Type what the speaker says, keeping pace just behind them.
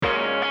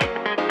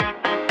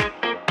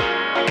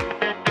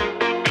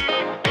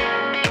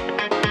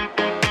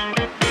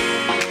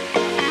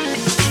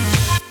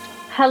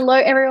Hello,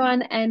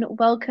 everyone, and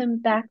welcome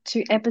back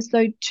to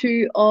episode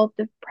 2 of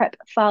the Prep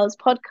Files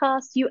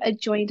podcast. You are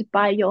joined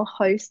by your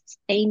hosts,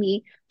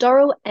 Amy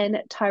Dorrell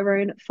and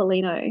Tyrone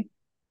Felino.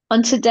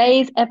 On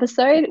today's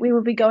episode, we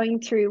will be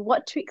going through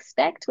what to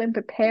expect when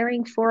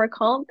preparing for a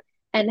comp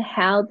and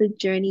how the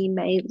journey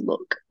may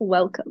look.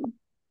 Welcome.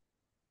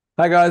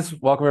 Hi guys,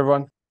 welcome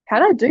everyone. How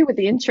did I do with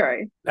the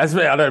intro? That's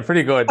me. I know,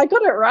 pretty good. I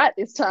got it right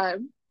this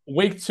time.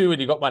 Week 2 and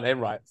you got my name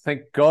right.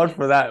 Thank God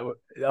for that.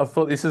 I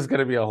thought this is going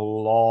to be a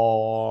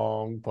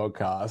long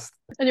podcast.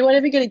 And you weren't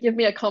even going to give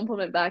me a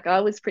compliment back. I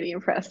was pretty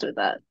impressed with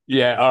that.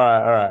 Yeah,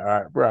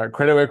 all right.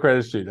 Credit where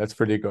credit's due. That's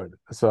pretty good.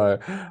 So,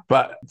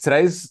 but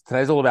today's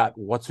all about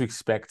what to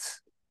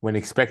expect when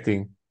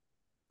expecting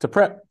to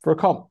prep for a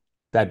comp.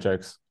 Dad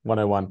jokes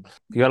 101.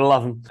 You gotta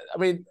love them. I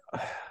mean,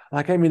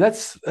 like Amy,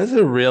 that's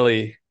a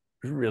really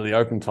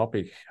open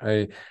topic.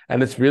 And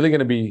it's really going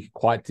to be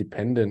quite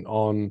dependent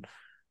on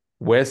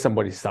where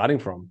somebody's starting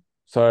from.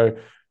 So,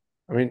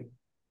 I mean,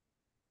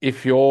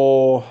 if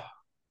you're,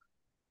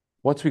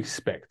 what to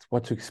expect?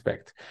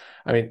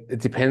 I mean, it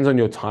depends on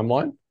your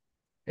timeline.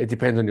 It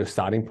depends on your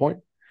starting point.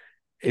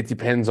 It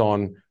depends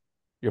on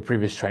your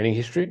previous training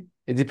history.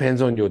 It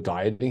depends on your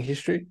dieting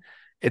history.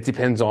 It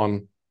depends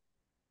on,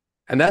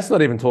 and that's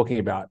not even talking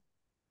about,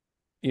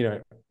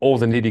 all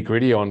the nitty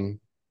gritty on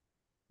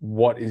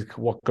what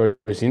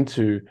goes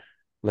into,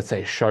 let's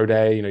say, show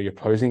day, your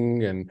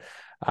posing and,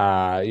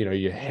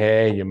 your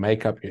hair, your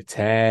makeup, your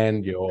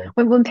tan,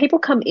 when people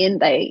come in,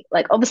 they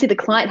like obviously the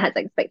client has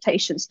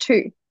expectations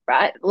too,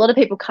 right? A lot of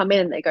people come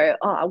in and they go,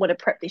 "Oh, I want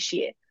to prep this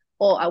year,"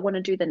 or "I want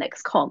to do the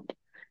next comp,"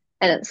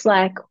 and it's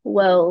like,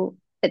 well,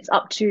 it's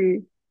up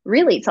to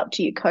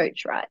your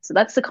coach, right? So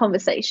that's the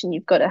conversation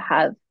you've got to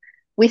have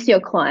with your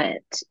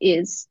client.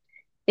 Is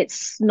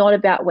it's not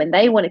about when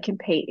they want to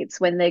compete; it's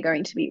when they're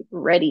going to be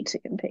ready to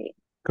compete.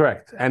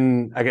 Correct.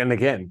 And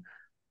again,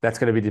 that's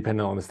going to be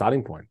dependent on the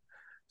starting point.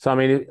 So, I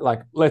mean,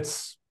 like,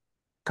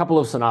 couple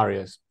of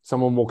scenarios.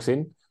 Someone walks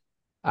in,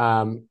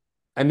 and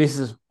this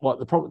is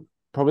what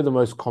probably the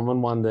most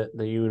common one that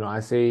you and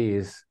I see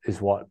is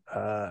what,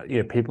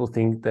 people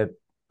think that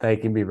they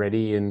can be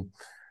ready in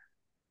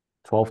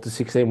 12 to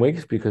 16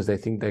 weeks because they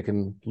think they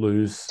can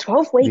lose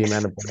 12 the weeks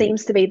amount of body.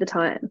 seems to be the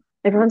time.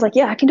 Everyone's like,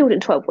 "Yeah, I can do it in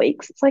 12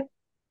 weeks." It's like,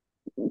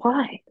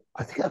 why?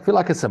 I feel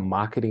like it's a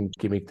marketing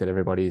gimmick that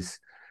everybody's.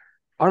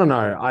 I don't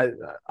know.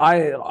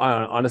 I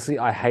honestly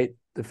I hate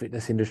the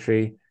fitness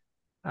industry,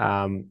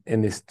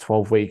 in this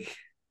 12-week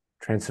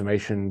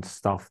transformation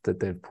stuff that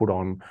they've put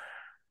on.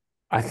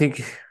 I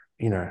think,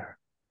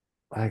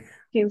 like,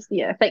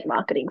 Yeah, fake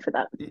marketing for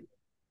that.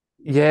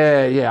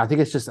 yeah. I think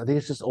it's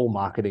just all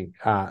marketing.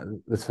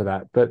 That's for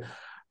that.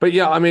 But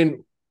yeah, I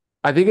mean,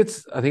 I think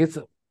it's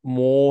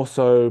more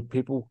so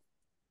people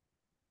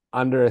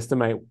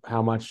underestimate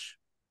how much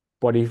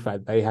body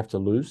fat they have to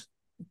lose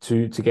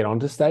to get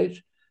onto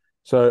stage.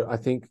 So I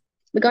think,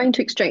 We're going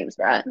to extremes,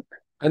 right?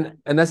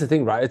 and that's the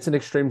thing, right? It's an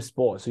extreme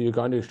sport, so you're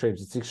going to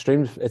extremes.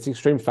 It's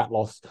extreme fat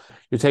loss.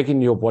 You're taking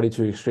your body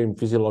to extreme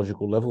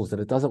physiological levels that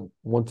it doesn't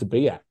want to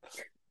be at.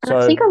 And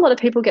I think So a lot of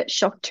people get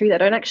shocked too. They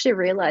don't actually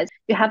realize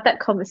you have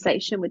that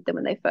conversation with them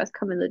when they first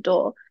come in the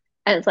door.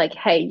 And it's like,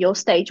 "Hey, your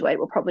stage weight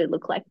will probably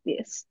look like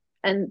this."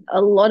 And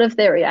a lot of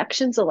their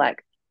reactions are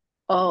like,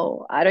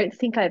 "Oh, I don't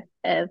think I've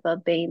ever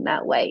been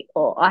that weight,"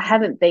 or "I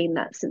haven't been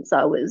that since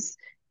I was,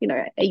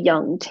 a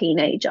young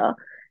teenager."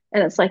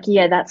 And it's like,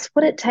 yeah, that's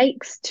what it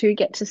takes to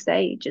get to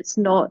stage. It's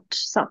not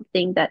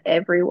something that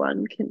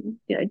everyone can,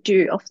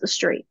 do off the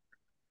street.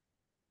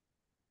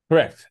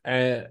 correct,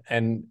 and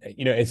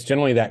it's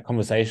generally that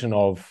conversation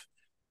of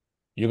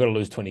you got to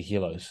lose 20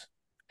 kilos,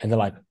 and they're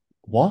like,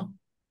 "What?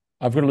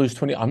 I've got to lose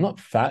 20? I'm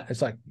not fat."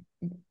 It's like,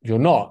 you're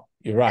not.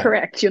 You're right.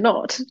 Correct, you're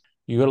not.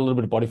 You got a little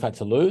bit of body fat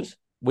to lose.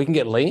 We can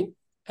get lean,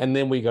 and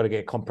then we got to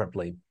get comp prep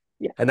lean,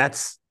 Yeah, and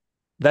that's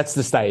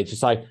the stage.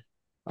 It's like,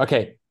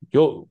 okay,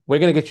 we're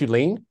going to get you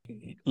lean,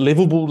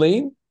 livable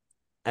lean,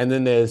 and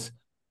then there's,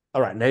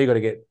 all right, now you got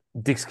to get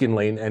dick skin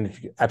lean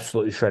and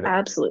absolutely shred it.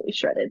 absolutely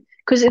shredded.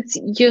 Because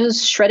you're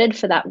shredded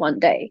for that one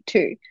day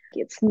too.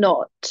 It's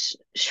not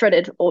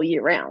shredded all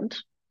year round.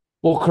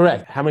 Well,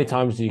 correct. How many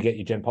times do you get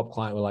your Gen Pop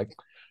client? We're like,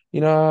 I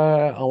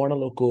want to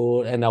look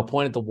good, and they'll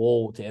point at the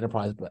wall to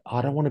Enterprise, but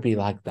I don't want to be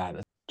like that.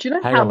 Do you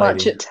know Hang how on,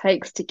 much lady. it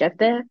takes to get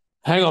there?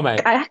 Hang on,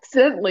 mate. I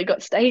accidentally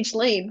got stage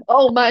lean.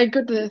 Oh my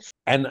goodness.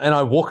 And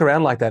I walk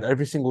around like that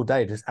every single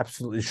day, just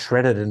absolutely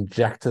shredded and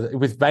jacked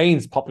with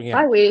veins popping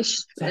I out. wish,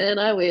 So, man,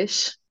 I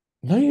wish.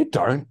 no, you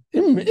don't.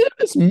 It's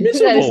That is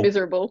miserable.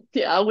 miserable.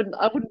 Yeah, I wouldn't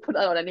put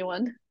that on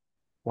anyone.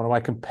 One of my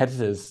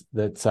competitors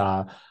that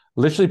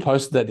literally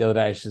posted that the other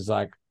day. She's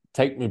like,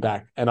 "Take me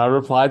back," and I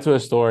replied to her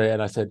story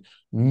and I said,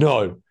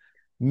 "No,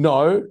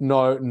 no,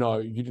 no, no.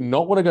 You do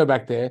not want to go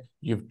back there.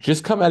 You've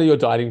just come out of your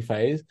dieting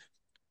phase.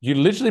 You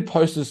literally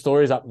posted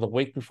stories up the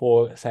week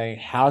before saying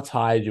how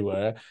tired you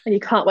were." And you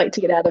can't wait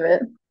to get out of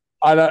it.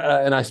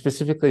 And I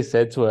specifically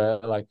said to her,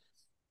 like,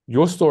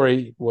 your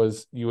story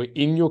was you were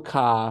in your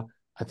car.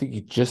 I think you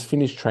just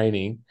finished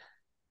training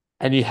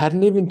and you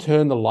hadn't even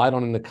turned the light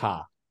on in the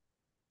car.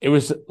 It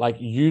was like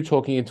you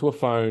talking into a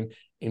phone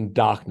in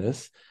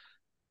darkness,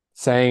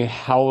 saying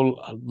how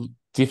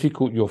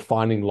difficult you're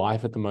finding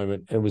life at the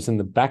moment. It was in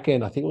the back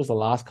end. I think it was the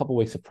last couple of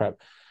weeks of prep.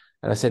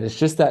 And I said, it's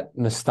just that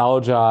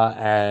nostalgia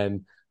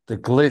and the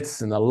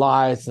glitz and the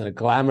lights and the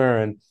glamour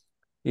and,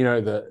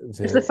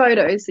 It's the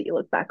photos that you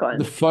look back the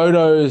on.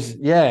 photos.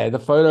 Yeah, the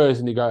photos.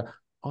 And you go,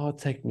 oh,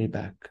 take me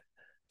back.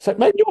 So,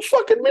 man, you're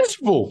fucking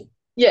miserable.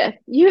 Yeah,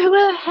 you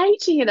were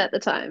hating it at the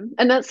time.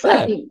 And that's, I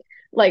Yeah. think,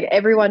 like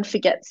everyone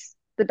forgets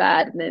the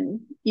bad and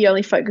then you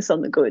only focus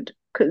on the good.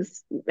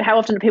 Because how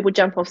often do people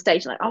jump off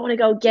stage and like, I want to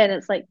go again?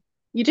 It's like,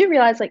 you do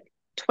realize like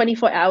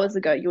 24 hours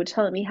ago, you were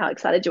telling me how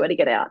excited you were to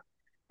get out.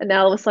 And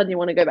now all of a sudden you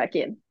want to go back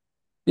in.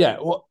 Yeah,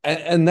 well,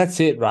 and that's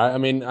it, right? I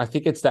mean, I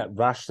think it's that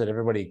rush that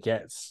everybody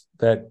gets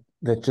that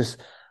just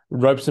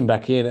ropes them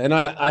back in. And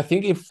I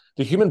think if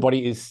the human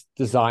body is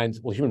designed,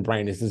 well, human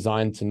brain is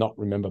designed to not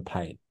remember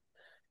pain.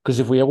 Because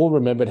if we all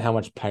remembered how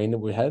much pain that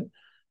we had,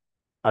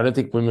 I don't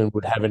think women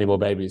would have any more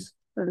babies.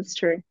 That's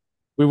true.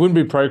 We wouldn't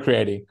be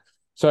procreating.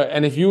 So,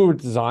 and if you were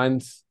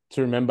designed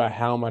to remember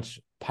how much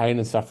pain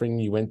and suffering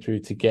you went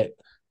through to get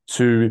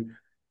to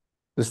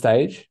the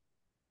stage,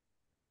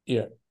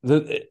 yeah,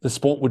 the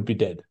sport would be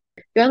dead.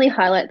 You only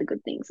highlight the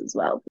good things as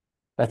well.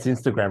 That's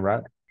Instagram,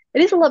 right?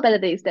 It is a lot better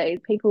these days.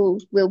 People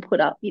will put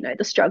up,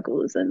 the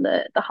struggles and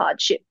the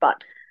hardship,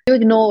 but you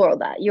ignore all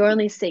that. You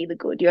only see the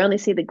good. You only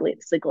see the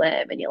glitz, the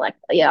glam, and you're like,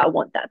 yeah, I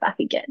want that back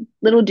again.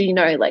 Little do you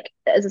know, like,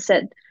 as I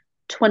said,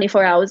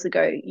 24 hours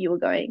ago, you were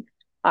going,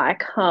 I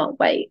can't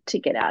wait to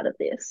get out of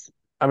this.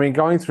 I mean,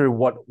 going through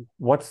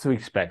what's to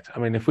expect. I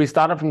mean, if we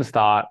started from the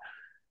start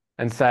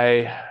and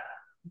say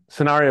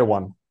scenario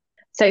one.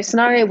 So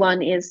scenario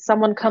one is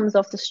someone comes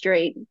off the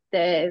street.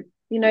 They're,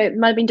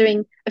 might have been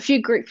doing a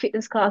few group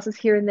fitness classes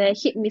here and there,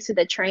 hit and miss with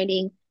their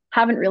training,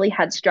 haven't really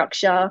had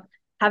structure,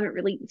 haven't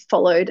really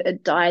followed a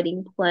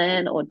dieting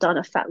plan or done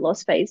a fat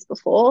loss phase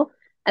before.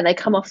 And they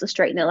come off the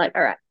street and they're like,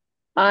 all right,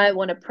 I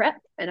want to prep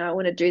and I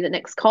want to do the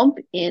next comp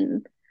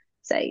in,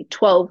 say,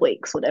 12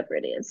 weeks, whatever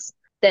it is.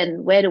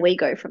 Then where do we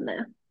go from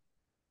there?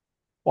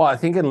 Well, I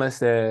think unless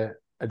they're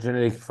a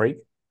genetic freak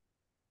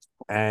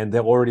and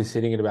they're already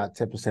sitting at about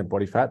 10%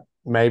 body fat,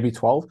 maybe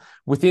 12,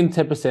 within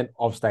 10%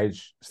 of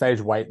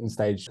stage weight and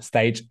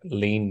stage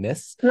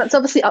leanness. And that's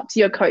obviously up to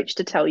your coach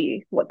to tell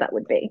you what that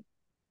would be.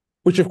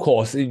 Which, of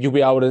course, you'll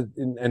be able to,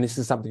 and this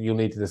is something you'll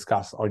need to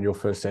discuss on your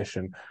first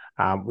session,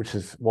 which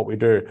is what we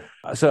do.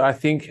 So I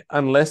think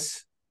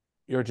unless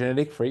you're a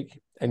genetic freak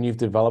and you've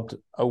developed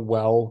a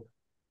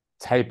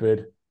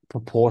well-tapered,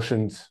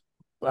 proportioned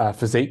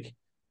physique,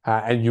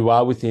 and you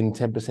are within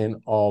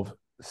 10% of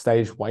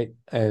stage weight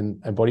and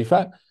body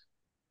fat,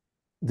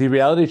 the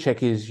reality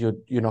check is you're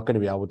not going to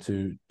be able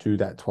to do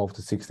that 12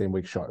 to 16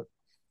 week show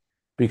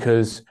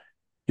because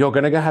you're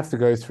going to have to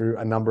go through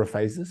a number of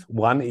phases.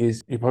 One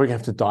is you probably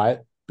have to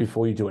diet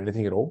before you do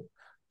anything at all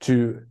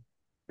to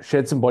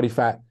shed some body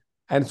fat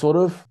and sort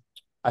of,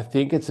 I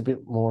think it's a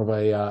bit more of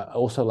a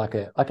also like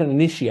an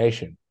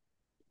initiation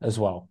as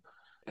well.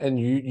 And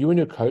you and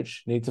your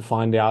coach need to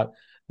find out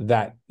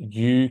that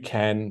you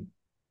can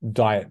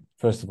diet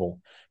first of all,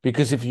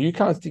 because if you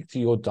can't stick to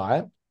your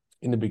diet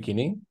in the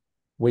beginning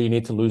where you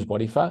need to lose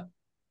body fat,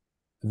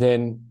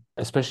 then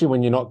especially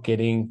when you're not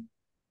getting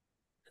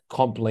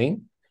comp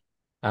lean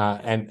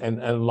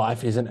and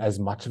life isn't as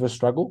much of a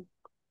struggle,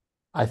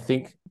 I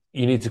think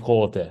you need to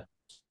call it there.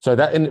 So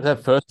that in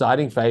that first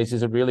dieting phase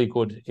is a really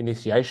good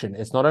initiation.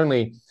 It's not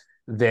only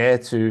there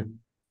to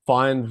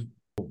find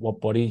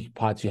what body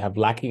parts you have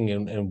lacking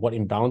and what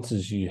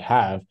imbalances you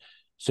have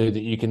so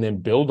that you can then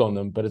build on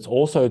them, but it's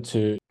also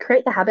to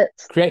create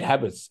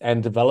habits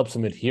and develop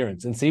some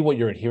adherence and see what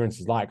your adherence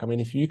is like. I mean,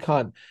 if you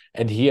can't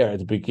adhere at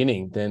the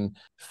beginning, then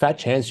fat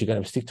chance you're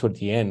going to stick to it at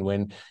the end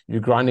when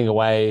you're grinding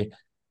away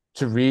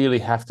to really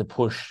have to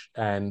push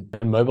and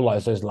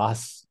mobilize those that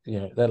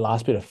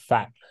last bit of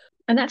fat.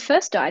 And that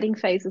first dieting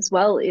phase as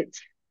well,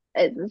 it's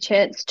a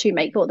chance to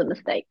make all the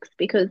mistakes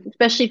because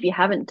especially if you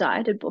haven't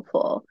dieted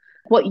before,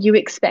 what you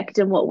expect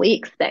and what we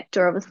expect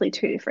are obviously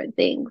two different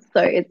things.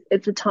 So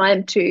it's a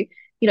time to,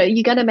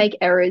 you're going to make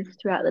errors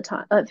throughout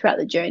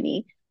the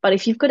journey. But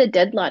if you've got a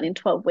deadline in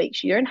 12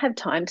 weeks, you don't have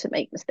time to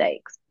make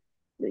mistakes.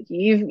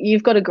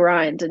 You've got to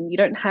grind and you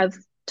don't have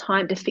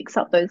time to fix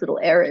up those little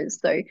errors.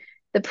 So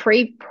the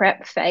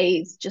pre-prep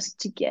phase,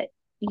 just to get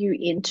you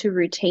into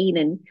routine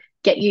and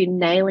get you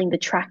nailing the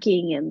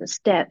tracking and the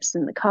steps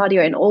and the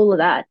cardio and all of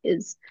that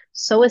is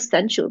so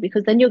essential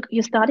because then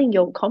you're starting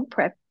your comp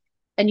prep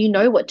and you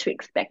know what to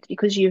expect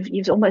because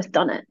you've almost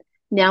done it.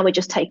 Now we're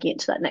just taking it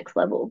to that next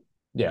level.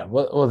 Yeah,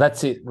 well,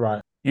 that's it,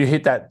 right? You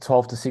hit that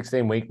 12 to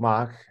 16 week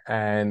mark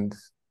and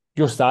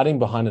you're starting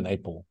behind an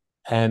 8 ball.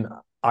 And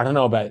I don't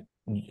know about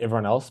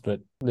everyone else,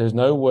 but there's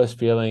no worse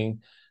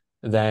feeling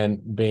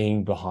than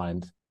being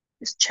behind.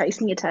 Just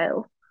chasing your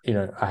tail.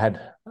 I had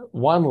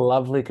one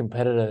lovely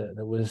competitor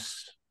that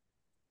was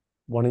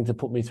wanting to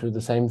put me through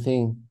the same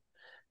thing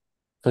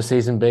for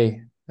season B.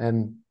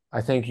 And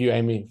I thank you,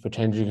 Amy, for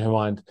changing her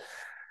mind.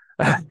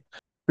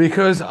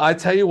 Because I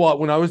tell you what,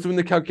 when I was doing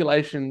the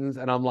calculations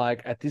and I'm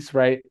like, at this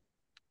rate,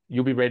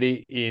 you'll be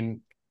ready in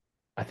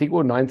I think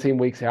we're 19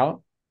 weeks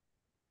out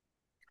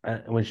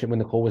when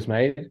the call was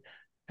made.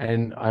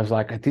 And I was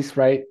like, at this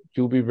rate,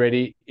 you'll be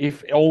ready.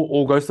 If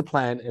all goes to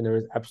plan and there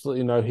is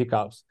absolutely no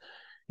hiccups,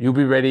 you'll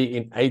be ready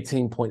in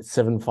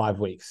 18.75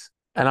 weeks.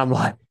 And I'm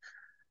like,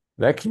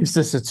 that gives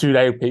us a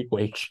 2-day peak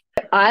week.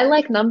 I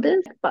like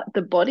numbers, but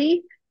the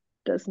body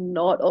does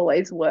not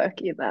always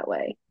work in that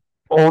way.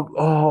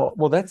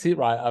 Well, that's it,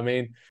 right? I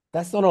mean,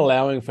 that's not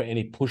allowing for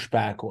any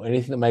pushback or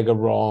anything that may go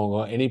wrong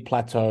or any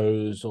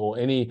plateaus or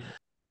any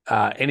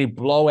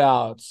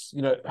blowouts,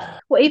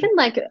 Well, even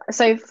like,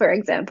 so for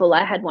example,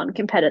 I had one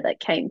competitor that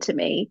came to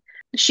me.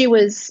 She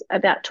was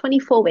about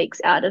 24 weeks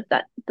out of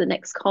the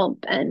next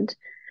comp. And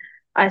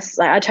I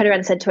turned around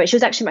and said to her, she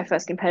was actually my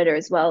first competitor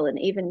as well. And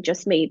even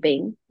just me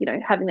being,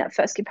 having that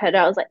first competitor,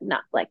 I was like,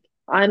 nah, like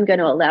I'm going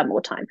to allow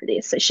more time for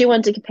this. So she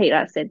wanted to compete.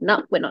 I said,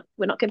 no, we're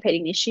not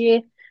competing this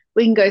year.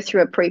 We can go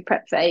through a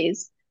pre-prep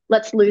phase.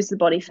 Let's lose the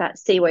body fat,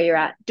 see where you're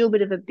at, do a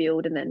bit of a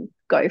build, and then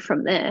go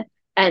from there.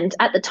 And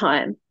at the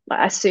time, like,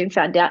 I soon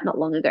found out not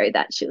long ago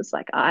that she was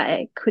like,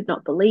 I could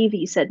not believe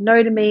you said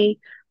no to me.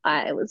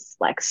 I was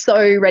like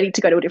so ready to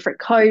go to a different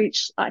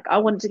coach. Like I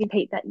wanted to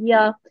compete that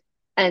year.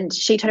 And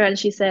she turned around and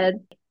she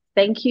said,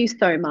 thank you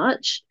so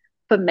much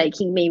for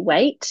making me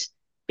wait.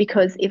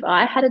 Because if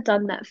I had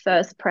done that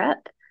first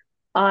prep,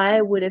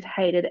 I would have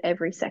hated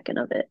every second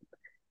of it.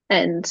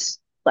 And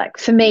like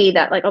for me,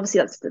 that like obviously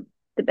that's the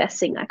best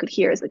thing I could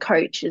hear as a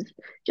coach is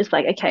just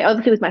like, okay,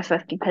 obviously with my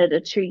first competitor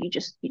too,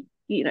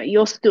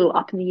 you're still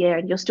up in the air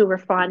and you're still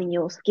refining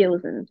your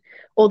skills and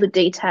all the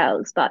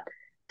details. But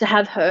to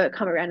have her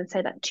come around and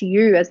say that to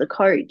you as a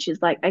coach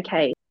is like,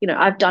 okay,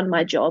 I've done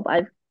my job.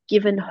 I've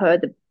given her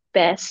the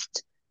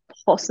best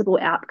possible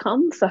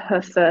outcome for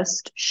her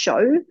first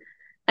show.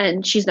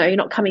 And she's no, you're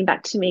not coming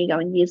back to me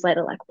going years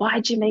later, like,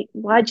 why'd you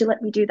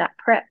let me do that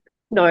prep?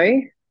 No,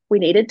 we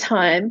needed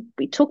time.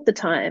 We took the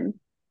time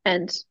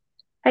and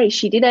hey,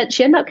 she did it.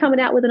 She ended up coming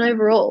out with an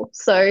overall.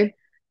 So,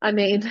 I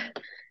mean,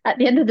 at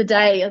the end of the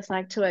day, I was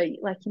like to her,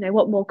 like,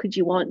 what more could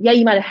you want? Yeah,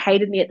 you might have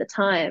hated me at the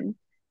time,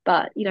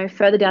 but,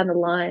 further down the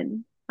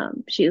line,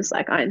 she was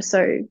like, I'm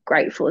so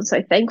grateful and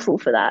so thankful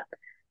for that.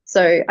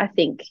 So I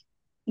think,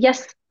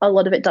 yes, a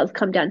lot of it does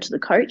come down to the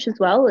coach as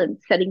well and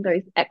setting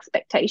those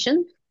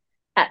expectations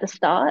at the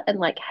start and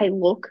like, hey,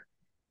 look,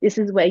 this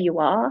is where you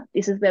are.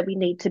 This is where we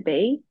need to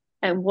be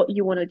and what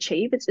you want to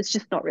achieve. It's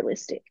just not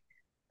realistic.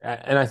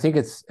 And I think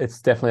it's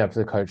definitely up to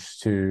the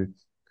coach to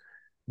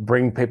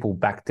bring people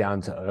back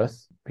down to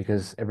earth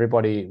because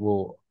everybody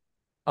will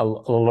a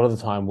lot of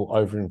the time will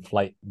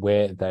overinflate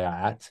where they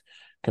are at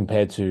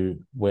compared to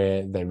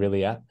where they're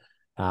really at.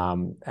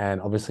 And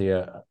obviously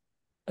a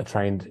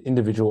trained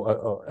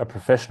individual, a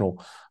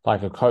professional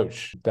like a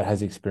coach that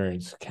has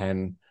experience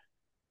can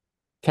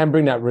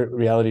bring that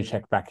reality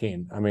check back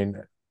in. I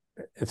mean,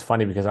 it's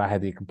funny because I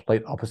had the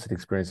complete opposite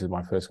experience with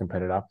my first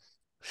competitor.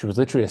 She was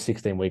literally a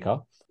 16-weeker.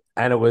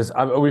 And it was,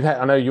 I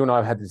know you and I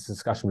have had this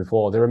discussion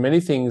before. There were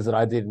many things that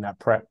I did in that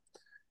prep.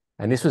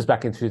 And this was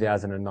back in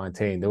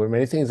 2019. There were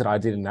many things that I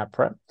did in that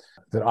prep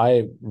that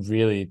I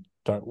really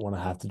don't want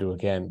to have to do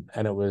again.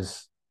 And it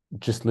was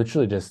just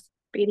literally just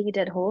beating a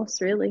dead horse,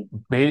 really.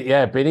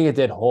 Beating a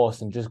dead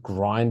horse and just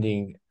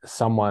grinding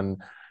someone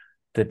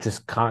that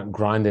just can't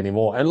grind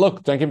anymore. And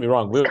look, don't get me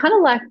wrong. It's kind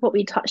of like what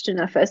we touched in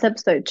our first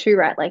episode too,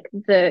 right? Like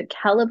the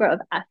caliber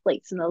of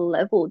athletes and the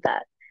level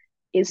that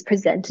is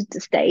presented to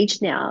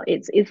stage now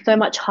is so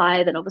much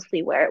higher than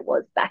obviously where it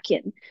was back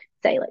in,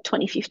 say, like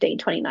 2015,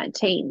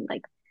 2019.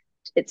 Like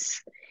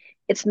it's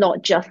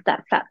not just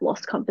that fat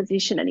loss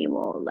composition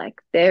anymore. Like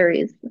there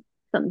is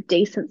some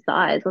decent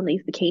size on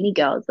these bikini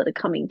girls that are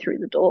coming through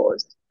the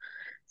doors.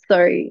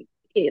 So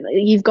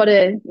you've got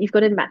to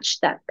match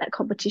that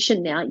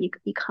competition now. You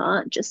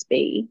can't just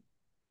be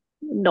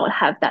not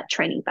have that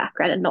training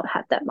background and not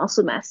have that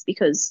muscle mass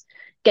because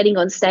getting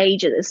on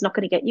stage is not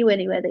going to get you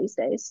anywhere these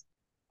days.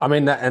 I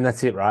mean,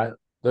 that's it, right?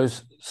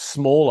 Those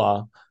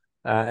smaller,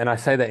 and I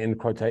say that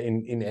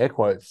in air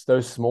quotes,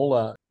 those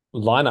smaller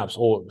lineups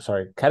or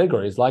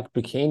categories like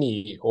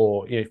bikini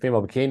or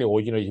female bikini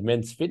or your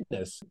men's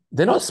fitness,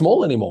 they're not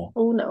small anymore.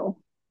 Oh no.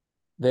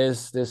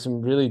 There's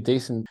some really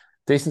decent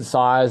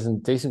size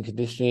and decent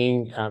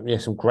conditioning.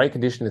 Some great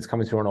conditioning that's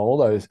coming through on all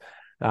those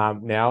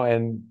now.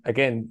 And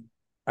again,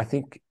 I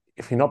think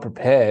if you're not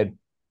prepared,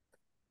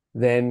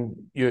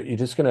 then you're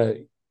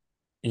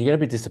gonna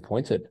be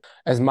disappointed.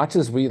 As much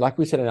as we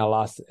said in our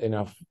last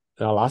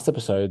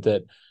episode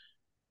that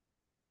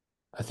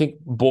I think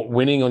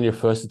winning on your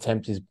first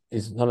attempt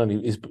is not only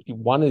is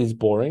one, it is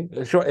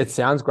boring. Sure, it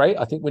sounds great.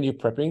 I think when you're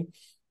prepping,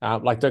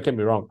 don't get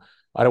me wrong,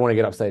 I don't want to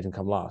get up stage and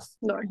come last.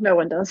 No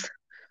one does.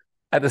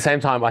 At the same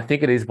time, I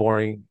think it is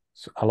boring.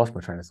 I lost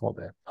my train of thought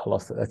there. I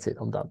lost it. That's it.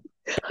 I'm done.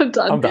 I'm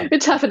done. We're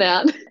tapping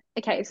out.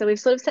 Okay, so we've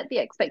sort of set the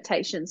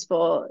expectations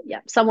for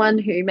someone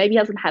who maybe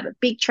doesn't have a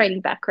big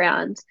training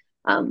background,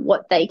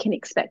 what they can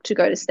expect to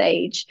go to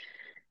stage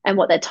and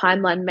what their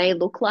timeline may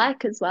look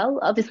like as well.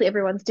 Obviously,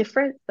 everyone's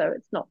different, so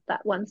it's not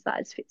that one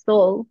size fits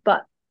all.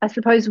 But I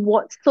suppose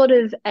what sort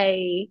of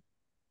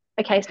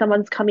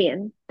someone's come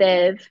in,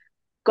 they've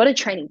got a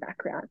training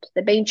background.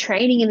 They've been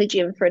training in the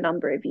gym for a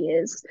number of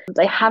years.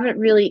 They haven't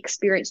really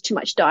experienced too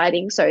much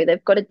dieting, so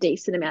they've got a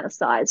decent amount of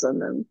size on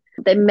them.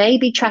 They may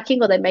be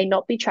tracking or they may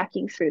not be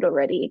tracking food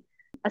already.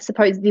 I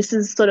suppose this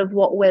is sort of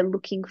what we're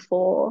looking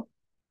for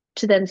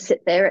to then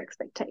set their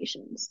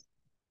expectations.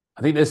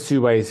 I think there's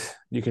two ways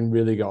you can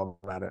really go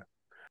about it.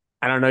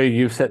 And I know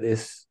you've set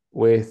this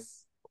with,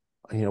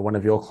 one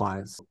of your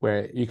clients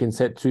where you can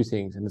set two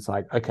things and it's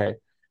like, okay,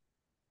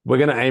 we're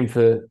going to aim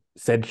for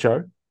said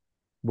show,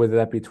 whether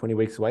that be 20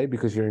 weeks away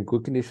because you're in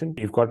good condition.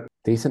 You've got a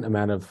decent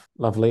amount of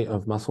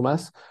muscle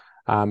mass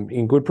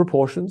in good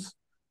proportions.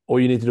 All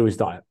you need to do is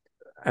diet.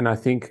 And I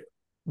think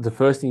the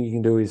first thing you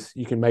can do is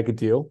you can make a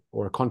deal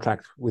or a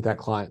contract with that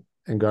client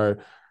and go,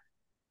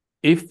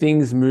 if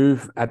things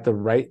move at the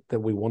rate that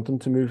we want them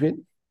to move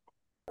in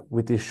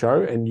with this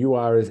show and you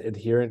are as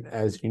adherent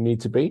as you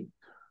need to be,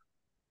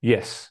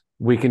 yes,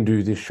 we can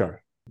do this show.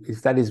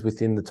 If that is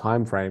within the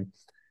time frame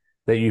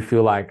that you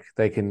feel like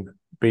they can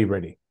be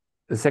ready.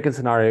 The second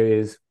scenario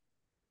is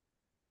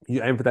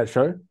you aim for that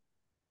show,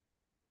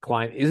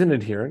 client isn't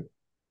adherent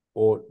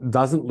or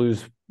doesn't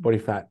lose body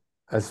fat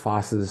as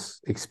fast as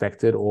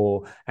expected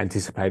or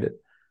anticipated,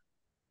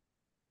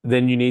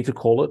 then you need to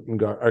call it and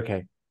go,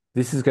 okay,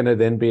 this is going to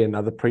then be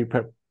another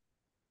pre-prep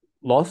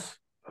loss,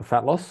 a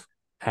fat loss,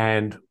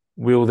 and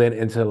we'll then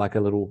enter like a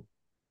little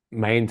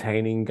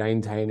maintaining,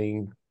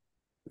 gaintaining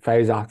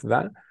phase after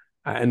that,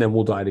 and then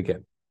we'll diet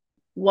again.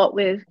 What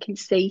we can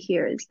see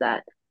here is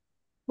that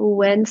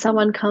when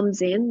someone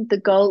comes in, the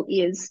goal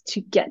is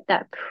to get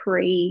that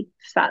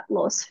pre-fat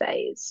loss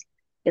phase.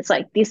 It's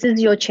like, this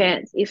is your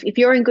chance. If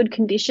you're in good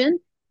condition,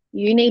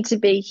 you need to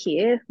be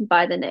here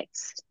by the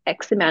next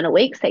X amount of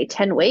weeks, say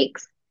 10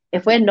 weeks.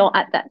 If we're not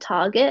at that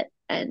target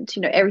and,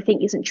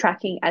 everything isn't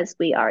tracking as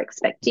we are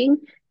expecting,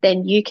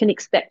 then you can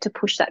expect to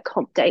push that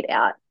comp date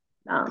out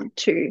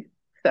to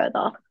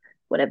further,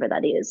 whatever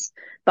that is.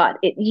 But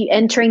you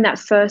entering that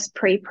first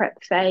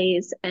pre-prep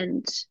phase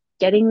and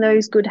getting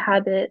those good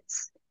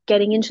habits,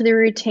 getting into the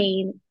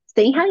routine,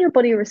 seeing how your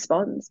body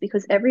responds,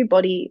 because every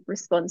body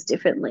responds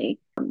differently,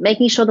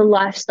 making sure the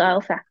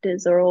lifestyle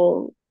factors are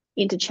all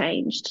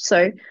interchanged.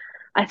 So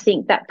I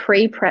think that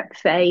pre-prep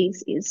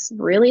phase is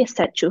really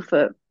essential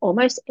for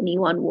almost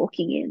anyone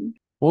walking in.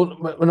 Well,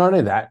 not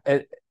only that,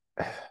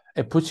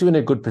 it puts you in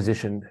a good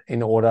position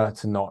in order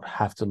to not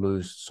have to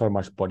lose so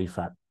much body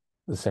fat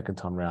the second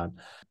time around.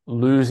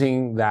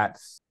 Losing that,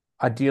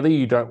 ideally,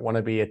 you don't want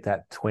to be at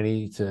that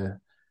 20 to,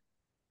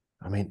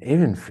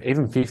 even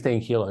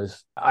 15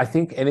 kilos. I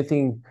think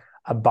anything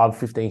above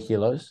 15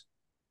 kilos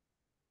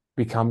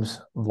becomes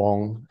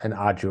long and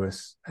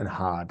arduous and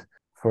hard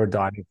for a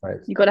dieting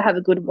phase. You got to have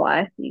a good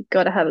why. You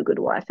got to have a good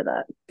why for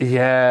that.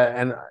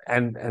 Yeah,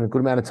 and a good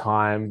amount of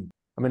time.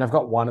 I've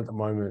got one at the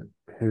moment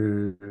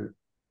who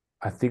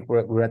I think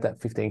we're at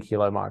that 15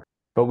 kilo mark,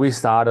 but we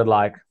started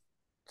like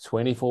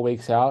 24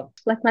 weeks out.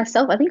 Like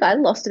myself, I think I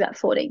lost about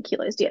 14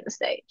 kilos to get the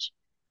stage,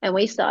 and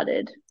we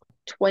started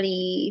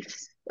 20.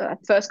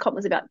 First comp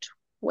was about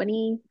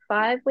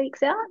 25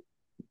 weeks out.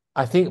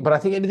 I think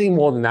anything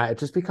more than that, it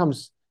just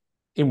becomes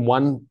in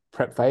one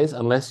prep phase,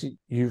 unless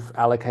you've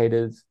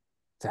allocated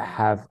to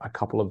have a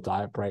couple of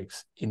diet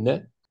breaks in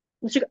there.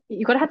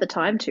 You got to have the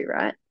time to,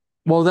 right?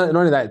 Well, not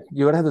only that,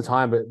 you got to have the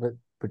time,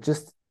 but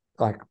just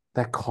like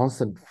that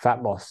constant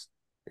fat loss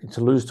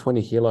to lose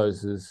 20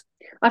 kilos is.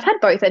 I've had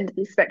both ends of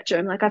the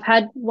spectrum. Like, I've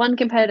had one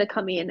competitor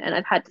come in and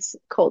I've had to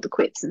call the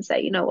quits and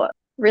say, you know what,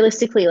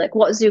 realistically, like,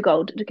 what is your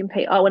goal to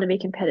compete? I want to be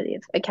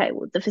competitive. Okay,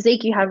 well, the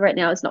physique you have right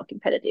now is not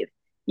competitive.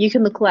 You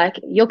can look like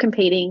you're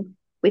competing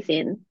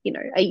within,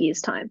 a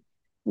year's time.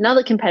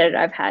 Another competitor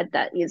I've had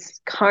that is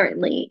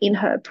currently in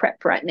her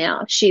prep right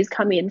now, she's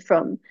come in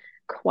from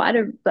quite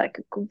a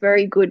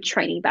very good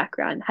training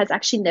background, has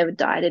actually never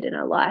dieted in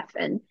her life,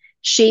 and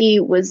she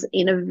was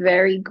in a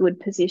very good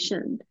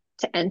position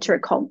to enter a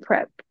comp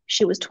prep.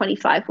 She was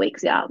 25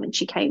 weeks out when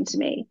she came to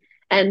me,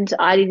 and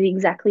I did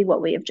exactly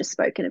what we have just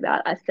spoken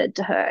about. I said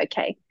to her,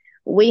 okay,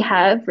 we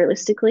have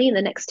realistically in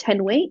the next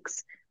 10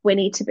 weeks, we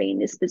need to be in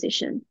this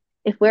position.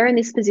 If we're in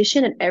this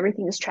position and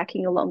everything is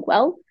tracking along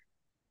well,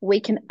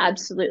 we can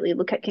absolutely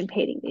look at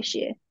competing this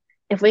year.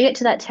 If we get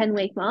to that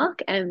 10-week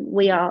mark and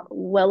we are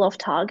well off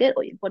target,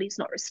 or your body's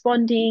not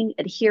responding,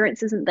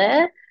 adherence isn't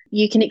there,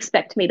 you can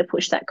expect me to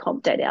push that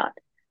comp date out.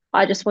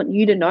 I just want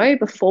you to know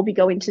before we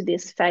go into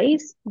this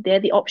phase,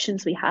 they're the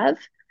options we have.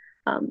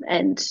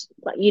 And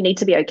you need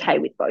to be okay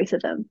with both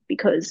of them,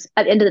 because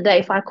at the end of the day,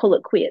 if I call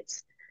it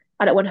quits,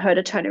 I don't want her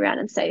to turn around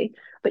and say,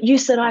 but you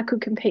said I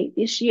could compete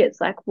this year.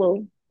 It's like,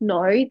 well,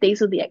 no,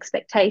 these are the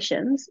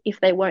expectations. If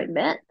they weren't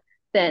met,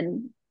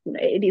 then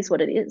it is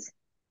what it is.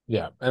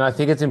 Yeah. And I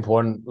think it's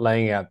important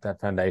laying out that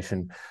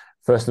foundation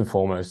first and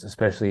foremost,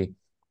 especially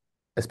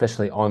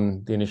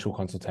on the initial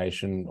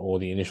consultation or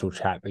the initial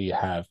chat that you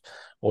have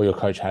or your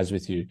coach has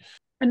with you.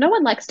 And no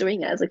one likes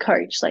doing it as a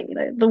coach.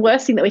 The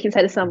worst thing that we can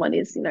say to someone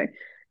is,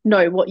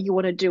 no, what you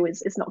want to do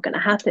is not going to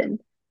happen.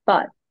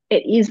 But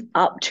it is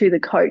up to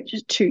the coach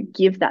to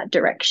give that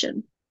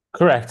direction.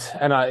 Correct.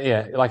 And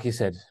like you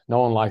said, no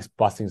one likes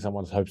busting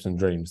someone's hopes and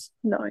dreams.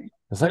 No.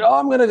 It's like, oh,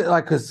 I'm gonna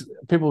like, because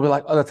people will be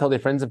like, oh, they tell their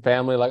friends and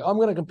family, like, I'm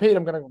gonna compete,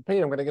 I'm gonna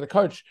compete, I'm gonna get a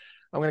coach,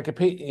 I'm gonna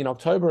compete in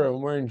October,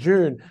 and we're in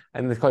June,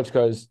 and the coach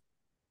goes,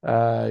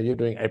 you're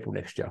doing April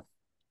next year.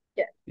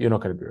 Yeah. You're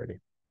not going to be ready.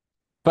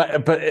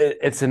 But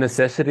it's a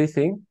necessity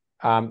thing,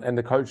 and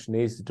the coach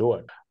needs to do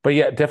it. But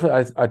yeah,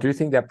 definitely, I do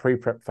think that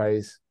pre-prep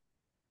phase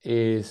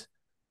is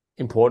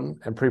important,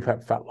 and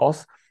pre-prep fat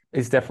loss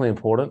is definitely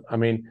important. I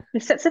mean,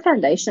 It sets a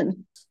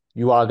foundation.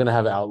 you are going to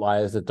have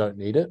outliers that don't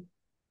need it.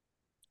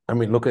 I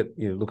mean, look at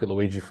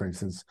Luigi, for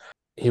instance.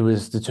 He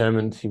was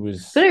determined. He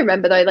was. But I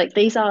remember though, like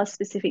these are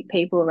specific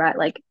people, right?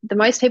 Like the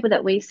most people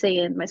that we see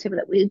and most people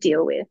that we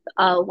deal with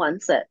are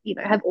ones that,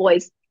 have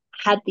always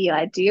had the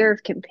idea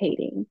of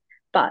competing,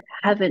 but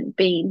haven't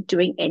been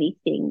doing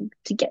anything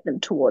to get them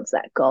towards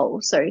that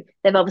goal. So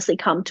they've obviously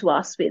come to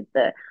us with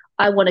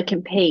I want to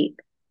compete,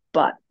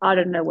 but I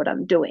don't know what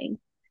I'm doing.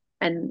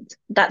 And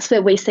that's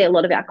where we see a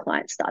lot of our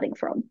clients starting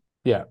from.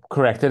 Yeah,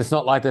 correct. And it's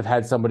not like they've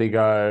had somebody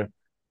go,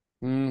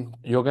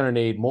 you're going to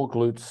need more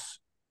glutes,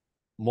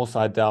 more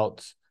side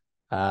delts,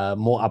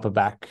 more upper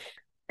back.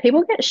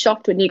 People get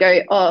shocked when you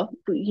go, oh,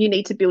 you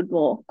need to build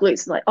more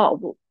glutes. And like, oh,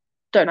 well,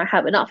 don't I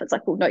have enough? It's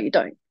like, well, no, you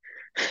don't.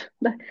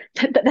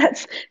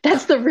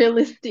 That's the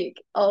realistic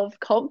of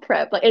comp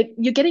prep. Like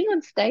you're getting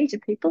on stage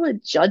and people are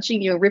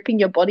judging you, ripping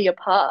your body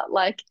apart.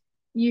 Like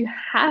you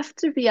have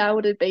to be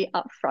able to be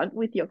upfront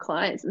with your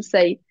clients and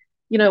say,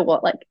 you know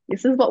what, like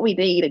this is what we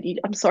need, and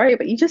I'm sorry,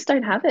 but you just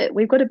don't have it.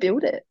 We've got to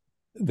build it.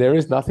 There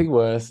is nothing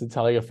worse than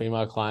telling a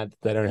female client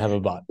they don't have a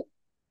butt.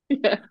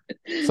 Yeah.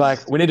 It's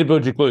like, we need to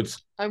build your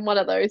glutes. I'm one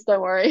of those, don't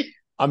worry.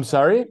 I'm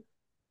sorry?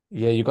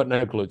 Yeah, you got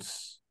no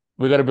glutes.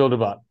 We got to build a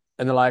butt.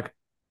 And they're like,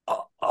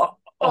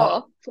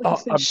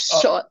 It's like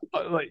shot.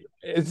 like,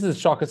 it's a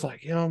shock. It's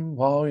like,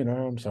 well,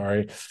 I'm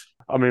sorry.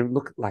 I mean,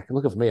 look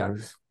at me.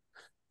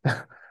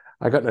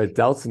 I got no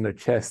delts and no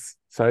chests.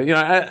 So,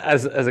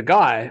 as a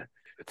guy,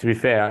 to be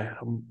fair,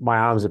 my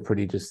arms are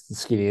pretty just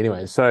skinny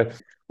anyway. So,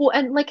 well,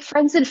 and like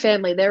friends and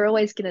family, they're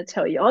always going to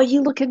tell you, oh,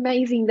 you look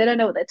amazing. They don't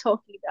know what they're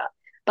talking about.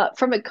 But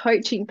from a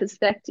coaching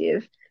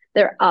perspective,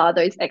 there are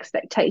those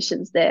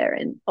expectations there.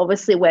 And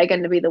obviously, we're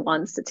going to be the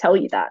ones to tell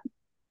you that.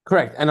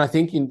 correct. And I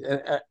think,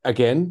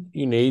 again,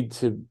 you need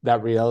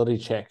that reality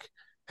check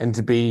and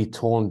to be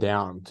torn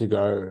down to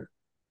go,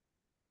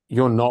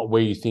 you're not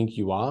where you think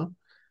you are.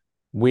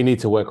 We need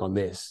to work on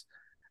this.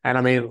 And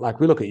I mean, like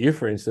we look at you,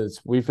 for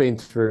instance, we've been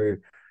through,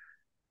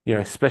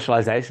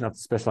 specialization after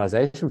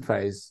specialization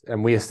phase,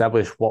 and we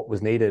established what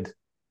was needed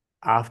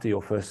after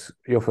your first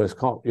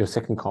comp, your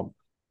second comp,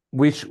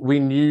 which we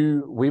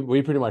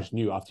pretty much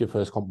knew after your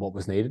first comp what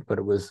was needed, but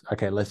it was,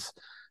 okay,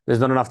 there's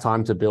not enough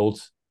time to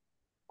build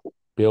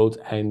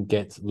and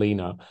get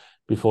leaner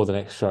before the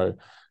next show.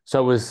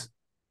 So it was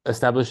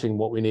establishing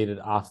what we needed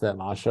after that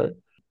last show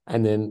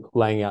and then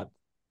laying out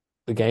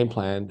the game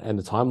plan and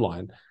the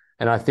timeline.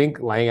 And I think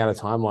laying out a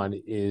timeline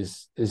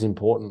is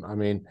important. I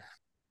mean,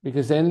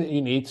 because then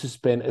you need to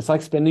it's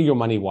like spending your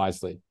money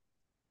wisely,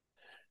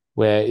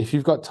 where if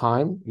you've got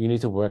time, you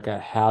need to work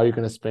out how you're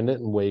going to spend it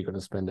and where you're going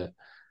to spend it.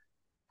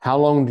 How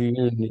long do you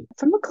need?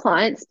 From a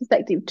client's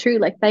perspective too,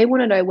 like they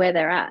want to know where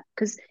they're at.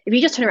 Because if you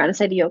just turn around and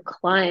say to your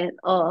client,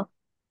 oh,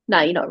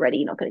 no, you're not ready,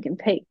 you're not going to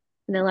compete.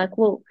 And they're like,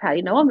 well, how do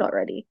you know I'm not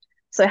ready?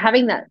 So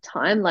having that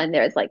timeline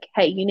there is like,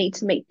 hey, you need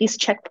to meet this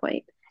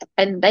checkpoint.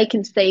 And they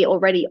can see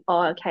already,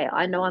 oh, okay,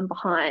 I know I'm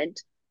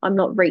behind. I'm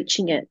not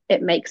reaching it.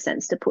 It makes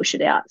sense to push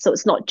it out. So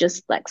it's not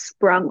just like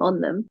sprung on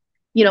them.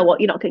 You know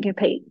what? You're not going to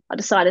compete. I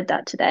decided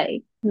that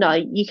today. No,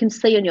 you can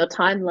see on your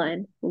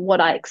timeline what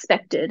I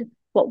expected,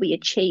 what we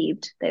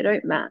achieved. They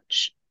don't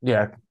match.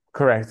 Yeah,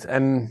 correct.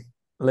 And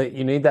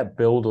you need that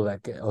build or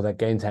that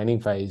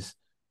maintaining phase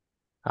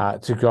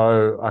to go,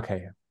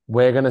 okay,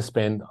 we're going to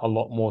spend a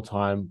lot more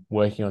time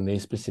working on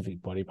these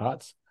specific body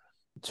parts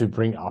to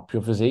bring up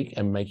your physique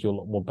and make you a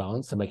lot more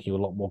balanced and make you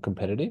a lot more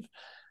competitive,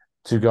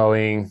 to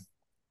going,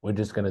 we're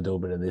just going to do a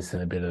bit of this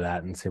and a bit of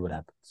that and see what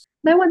happens.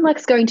 No one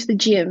likes going to the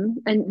gym,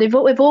 and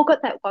we've all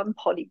got that one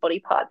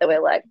body part that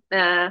we're like,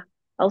 nah,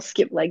 I'll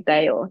skip leg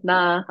day, or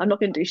nah, I'm not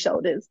going to do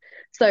shoulders.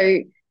 So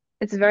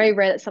it's very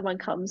rare that someone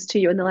comes to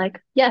you and they're like,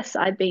 yes,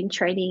 I've been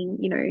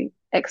training,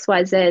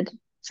 XYZ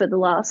for the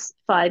last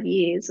 5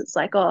 years. It's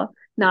like, oh,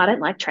 no, I don't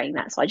like training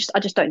that. So I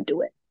just don't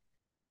do it.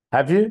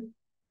 Have you?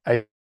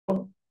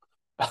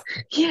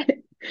 Yeah.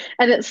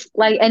 And it's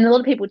like, and a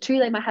lot of people too,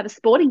 they might have a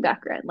sporting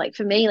background. Like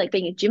for me, like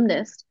being a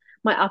gymnast,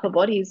 my upper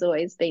body has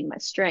always been my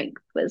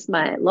strength, whereas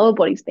my lower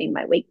body's been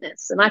my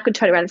weakness. And I could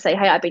turn around and say,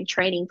 hey, I've been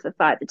training for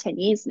 5 to 10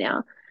 years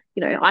now.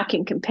 I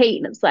can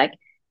compete. And it's like,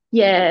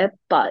 yeah,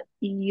 but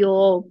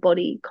your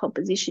body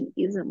composition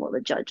isn't what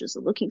the judges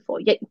are looking for.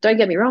 Yet, don't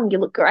get me wrong, you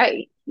look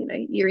great.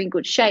 You're in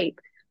good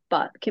shape,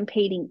 but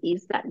competing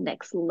is that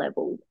next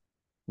level.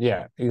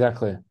 Yeah,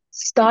 exactly.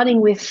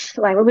 Starting with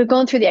like we've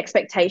gone through the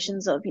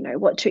expectations of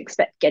what to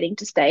expect getting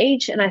to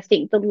stage, and I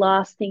think the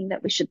last thing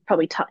that we should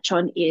probably touch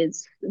on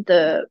is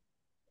the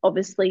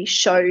obviously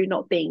show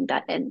not being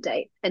that end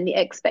date and the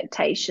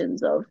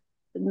expectations of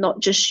not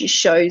just your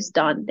show's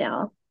done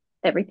now,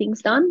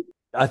 everything's done.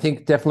 I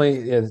think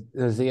definitely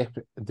there's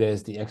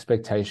the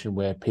expectation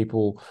where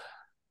people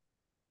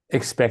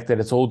expect that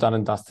it's all done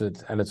and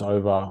dusted and it's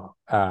over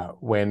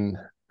when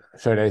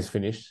show day is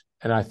finished.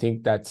 And I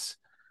think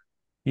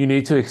you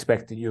need to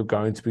expect that you're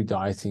going to be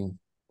dieting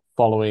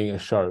following a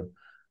show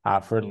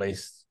for at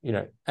least,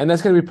 and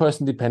that's going to be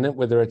person dependent,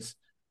 whether it's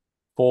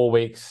 4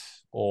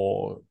 weeks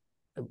or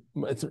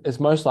it's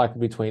most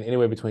likely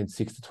anywhere between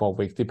 6 to 12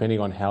 weeks, depending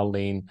on how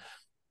lean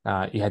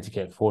you had to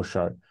get for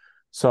show.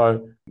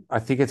 So I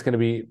think it's going to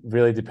be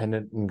really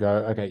dependent and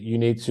go,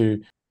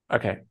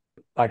 okay,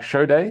 like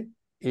show day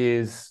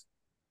is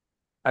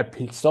a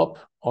pit stop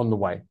on the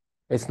way.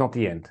 It's not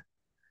the end.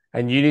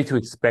 And you need to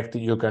expect that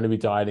you're going to be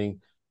dieting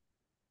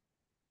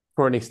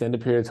for an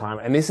extended period of time.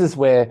 And this is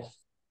where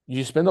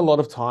you spend a lot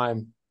of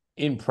time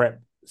in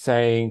prep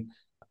saying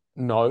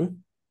no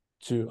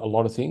to a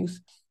lot of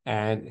things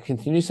and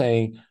continue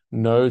saying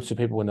no to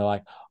people when they're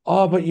like,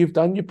 oh, but you've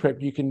done your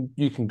prep. You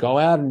can go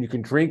out and you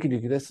can drink and you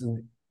can this.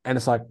 And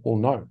it's like, well,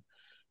 no.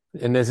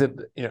 And there's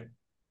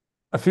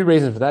a few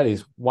reasons for that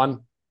is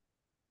one,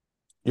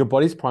 your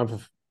body's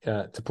primed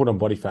to put on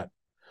body fat.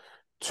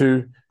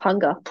 Two,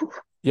 Hunger.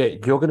 Yeah,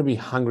 you're going to be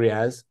hungry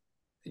as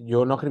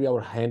you're not going to be able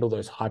to handle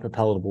those hyper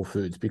palatable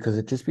foods because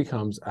it just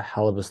becomes a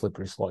hell of a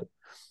slippery slope.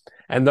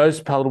 And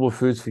those palatable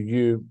foods for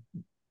you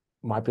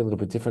might be a little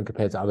bit different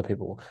compared to other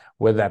people,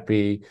 whether that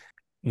be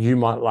you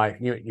might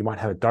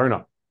have a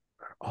donut.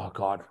 Oh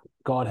God,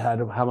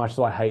 how much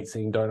do I hate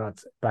seeing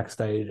donuts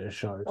backstage at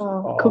shows?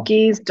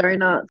 Cookies,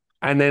 donuts.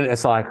 And then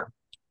it's like,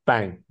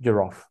 bang,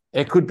 you're off.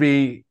 It could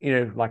be,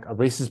 like a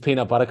Reese's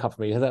peanut butter cup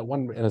for me. You have that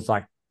one, and it's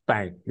like,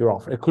 bang, you're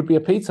off. It could be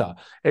a pizza.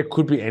 It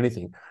could be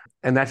anything.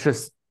 And that's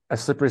just a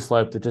slippery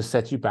slope that just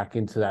sets you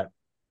into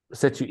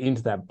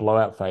that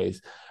blowout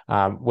phase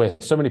where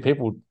so many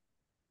people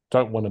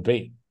don't want to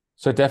be.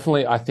 So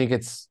definitely, I think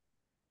it's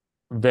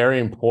very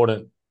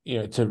important,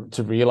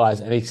 to realize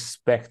and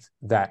expect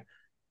that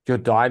your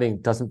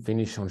dieting doesn't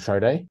finish on show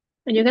day.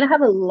 And you're going to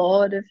have a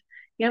lot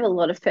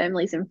of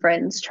families and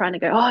friends trying to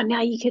go, oh,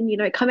 now you can,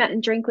 come out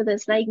and drink with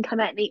us. Now you can come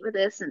out and eat with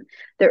us. And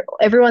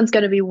everyone's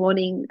going to be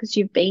wanting, because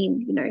you've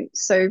been,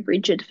 so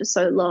rigid for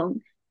so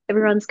long,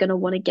 everyone's going to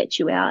want to get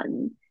you out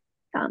and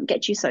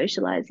get you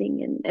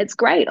socializing. And it's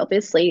great.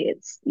 Obviously,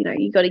 it's,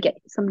 you got to get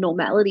some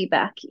normality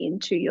back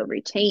into your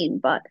routine.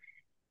 But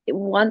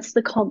once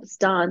the comp's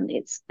done,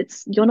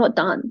 you're not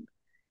done.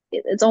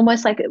 It's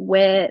almost like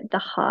where the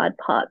hard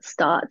part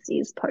starts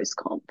is post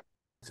comp.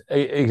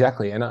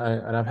 Exactly. And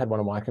I've had one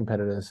of my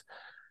competitors,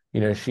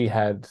 she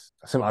had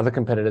some other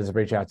competitors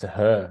reach out to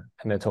her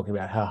and they're talking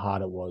about how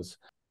hard it was.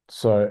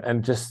 So,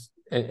 and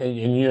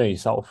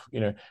yourself,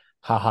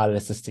 how hard it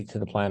is to stick to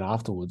the plan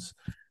afterwards.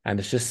 And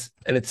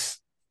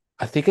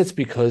I think it's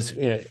because,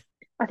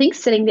 I think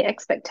setting the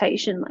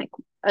expectation, like,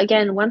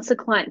 again, once the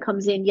client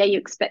comes in,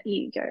 you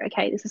go,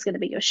 okay, this is going to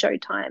be your show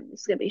time,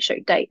 this is going to be show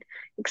date,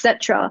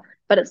 etc.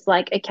 But it's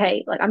like,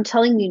 okay, like I'm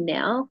telling you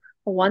now,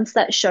 once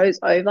that show's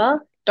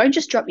over, don't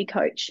just drop your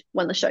coach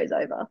when the show's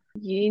over.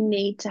 You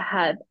need to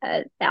have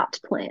an out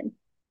plan.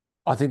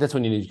 I think that's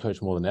when you need your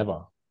coach more than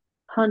ever.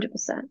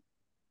 100%.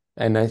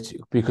 And that's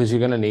because you're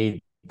going to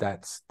need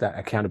that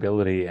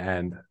accountability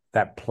and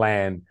that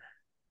plan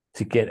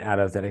to get out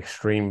of that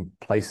extreme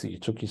place that you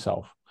took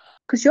yourself.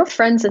 Because your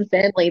friends and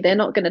family, they're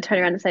not going to turn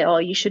around and say, oh,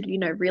 you should,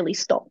 really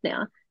stop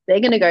now. They're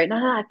going to go,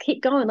 no,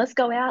 keep going. Let's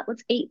go out.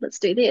 Let's eat. Let's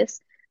do this.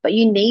 But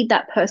you need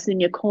that person in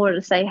your corner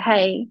to say,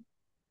 hey,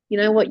 you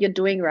know what you're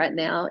doing right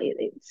now?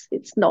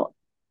 It's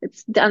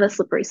down a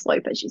slippery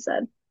slope, as you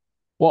said.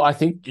 Well, I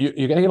think you're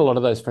going to get a lot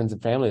of those friends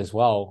and family as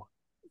well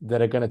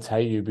that are going to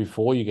tell you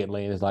before you get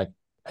lean is like,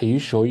 are you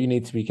sure you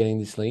need to be getting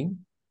this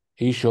lean?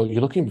 Are you sure?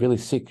 You're looking really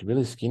sick,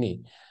 really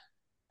skinny.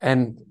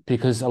 And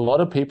because a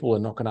lot of people are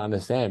not going to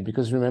understand,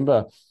 because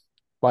remember,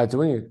 by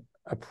doing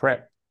a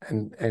prep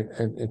and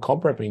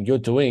comp prepping, you're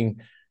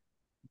doing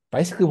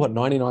basically what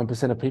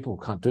 99% of people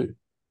can't do.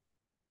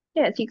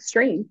 Yeah, it's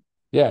extreme.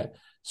 Yeah.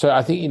 So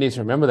I think you need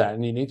to remember that,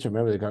 and you need to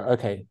remember to go,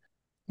 okay,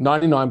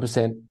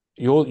 99%,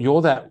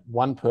 you're that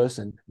one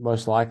person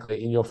most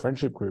likely in your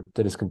friendship group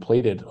that has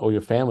completed, or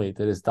your family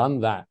that has done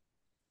that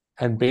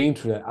and been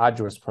through that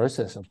arduous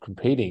process of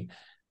competing.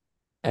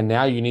 And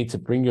now you need to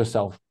bring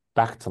yourself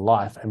back to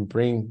life and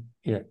bring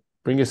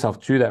yourself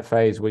to that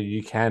phase where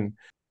you can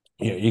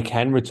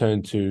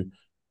return to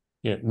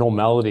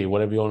normality,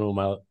 whatever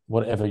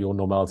your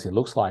normality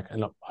looks like.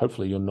 And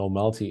hopefully your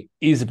normality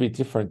is a bit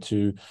different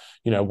to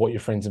what your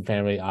friends and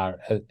family are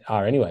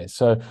anyway.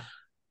 So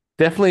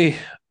definitely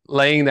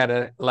laying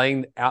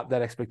out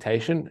that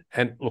expectation.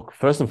 And look,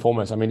 first and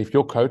foremost, I mean, if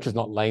your coach is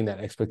not laying that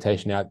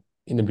expectation out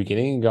in the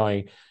beginning and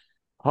going,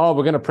 oh,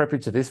 we're going to prep you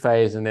to this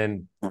phase and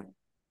then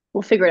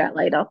we'll figure it out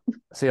later.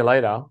 See you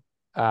later.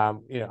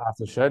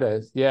 After show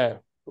days,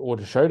 or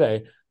the show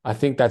day, I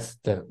think that's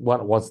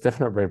what's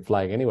definite red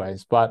flag,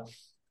 anyways. But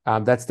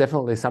that's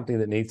definitely something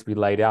that needs to be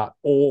laid out,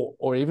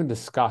 or even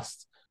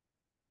discussed,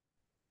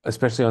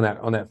 especially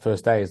on that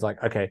first day. Is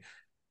like, okay,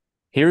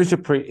 here's your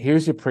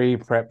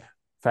pre-prep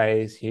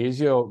phase, here's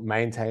your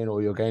maintain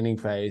or your gaining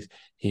phase,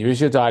 here's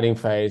your dieting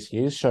phase,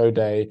 here's show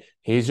day,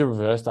 here's your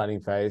reverse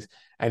dieting phase,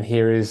 and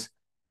here is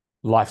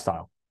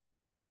lifestyle.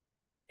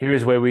 Here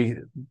is where we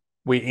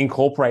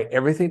incorporate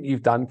everything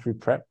you've done through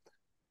prep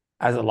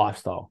as a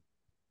lifestyle,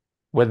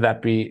 whether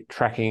that be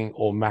tracking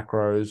or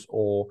macros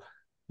or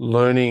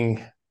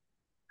learning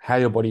how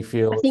your body I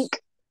feels. think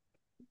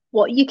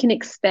what you can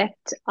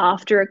expect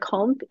after a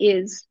comp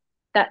is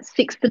that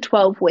 6 to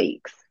 12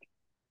 weeks,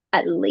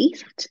 at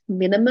least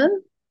minimum,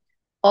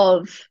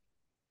 of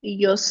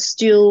you're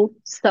still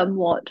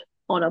somewhat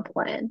on a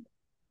plan.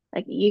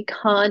 Like you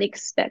can't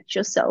expect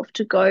yourself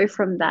to go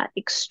from that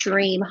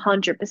extreme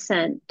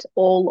 100%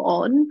 all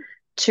on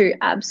to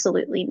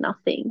absolutely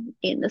nothing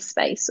in the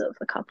space of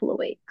a couple of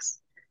weeks.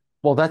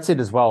 Well, that's it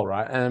as well,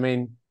 right? And I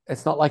mean,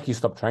 it's not like you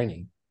stop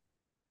training.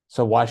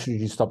 So why should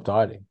you stop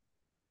dieting?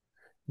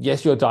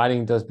 Yes, your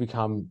dieting does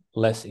become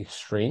less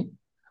extreme.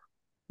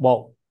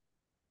 Well,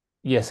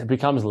 yes, it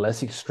becomes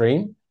less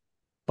extreme,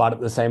 but at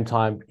the same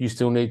time, you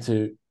still need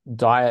to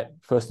diet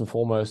first and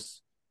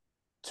foremost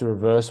to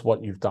reverse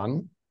what you've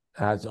done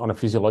on a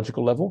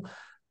physiological level.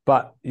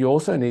 But you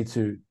also need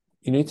to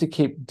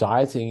keep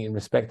dieting in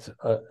respect,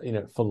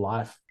 for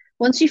life.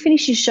 Once you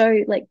finish your show,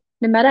 like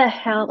no matter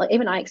how, like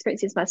even I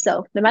experience this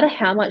myself, no matter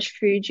how much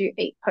food you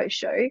eat post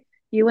show,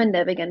 you are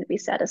never going to be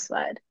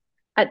satisfied.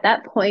 At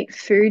that point,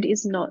 food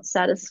is not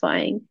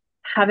satisfying.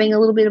 Having a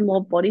little bit of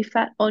more body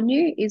fat on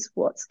you is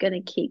what's going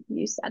to keep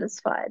you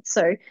satisfied.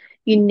 So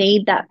you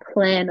need that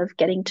plan of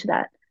getting to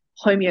that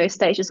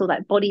homeostasis or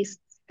that body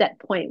set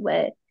point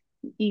where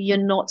you're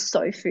not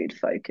so food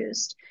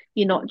focused.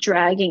 You're not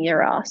dragging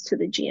your ass to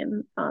the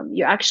gym.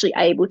 You're actually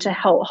able to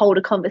hold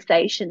a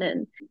conversation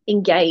and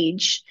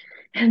engage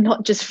and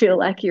not just feel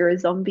like you're a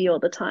zombie all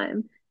the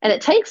time. And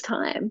it takes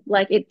time.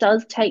 Like it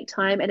does take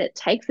time and it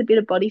takes a bit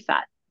of body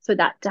fat for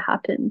that to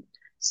happen.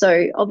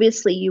 So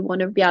obviously you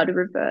want to be able to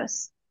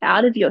reverse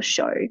out of your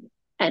show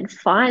and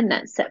find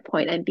that set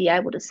point and be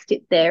able to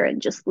sit there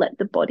and just let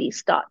the body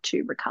start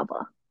to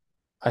recover.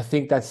 I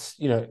think that's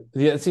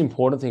that's the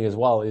important thing as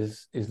well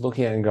is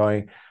looking at it and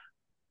going,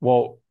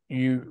 well,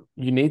 you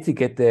need to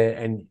get there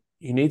and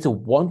you need to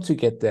want to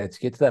get there to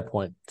get to that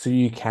point so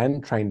you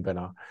can train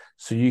better,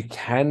 so you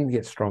can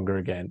get stronger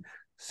again,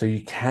 so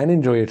you can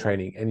enjoy your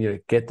training and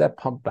get that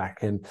pump back.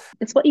 And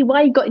it's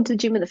why you got into the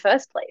gym in the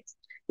first place.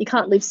 You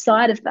can't lose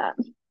sight of that.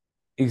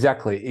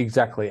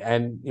 Exactly.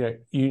 And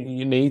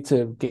you need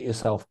to get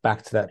yourself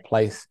back to that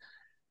place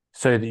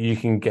so that you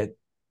can get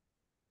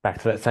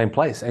back to that same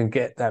place and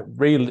get that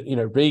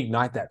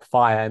reignite that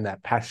fire and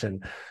that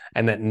passion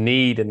and that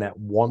need and that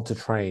want to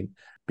train.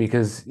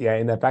 Because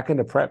in that back end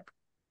of prep,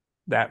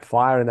 that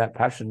fire and that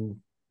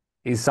passion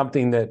is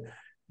something that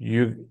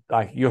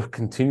you're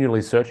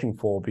continually searching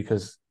for,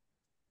 because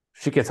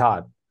shit gets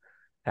hard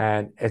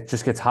and it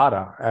just gets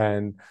harder.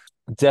 And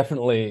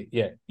definitely,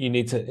 it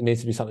needs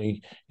to be something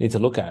you need to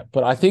look at.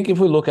 But I think if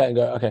we look at it and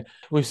go, okay,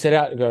 we've set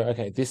out and go,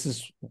 okay, this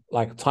is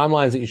like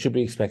timelines that you should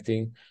be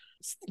expecting.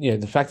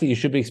 The fact that you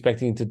should be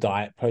expecting to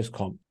diet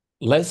post-comp.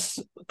 Let's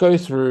go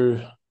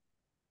through.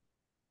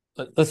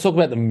 Let's talk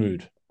about the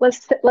mood.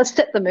 Let's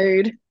set the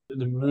mood.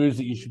 The moods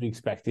that you should be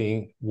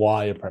expecting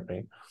while you're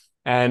prepping.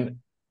 And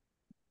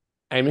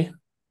Amy,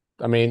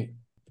 I mean,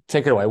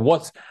 take it away.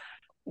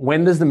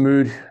 When does the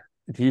mood,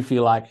 do you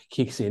feel like,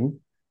 kicks in,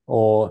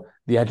 or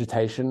the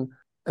agitation,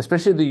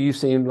 especially that you've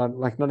seen,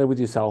 like not only with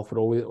yourself but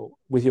all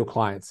with your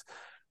clients?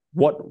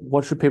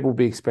 What should people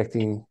be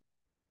expecting?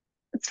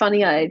 It's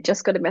funny, I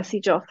just got a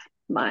message off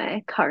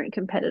my current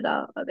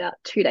competitor about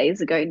 2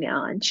 days ago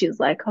now, and she was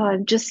like, "Oh,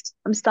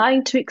 I'm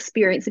starting to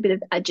experience a bit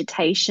of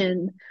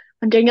agitation.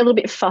 I'm getting a little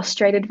bit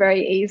frustrated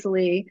very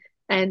easily,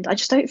 and I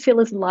just don't feel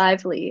as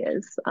lively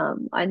as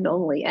I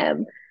normally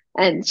am."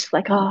 And she's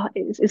like, "Oh,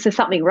 is there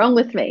something wrong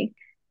with me?"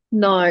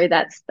 No,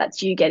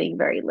 that's you getting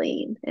very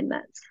lean, and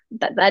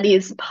that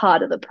is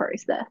part of the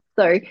process.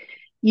 So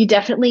you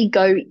definitely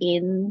go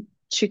in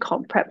to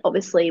comp prep,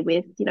 obviously,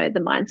 with the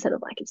mindset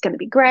of like, it's going to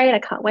be great, I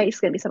can't wait,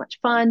 it's going to be so much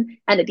fun,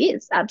 and it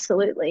is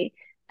absolutely.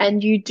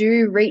 And you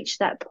do reach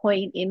that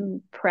point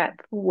in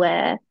prep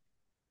where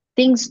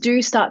things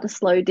do start to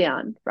slow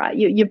down, right?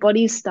 Your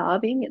body's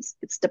starving,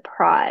 it's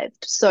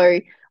deprived,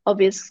 so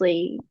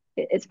obviously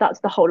it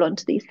starts to hold on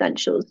to the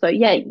essentials. So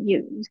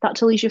you start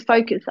to lose your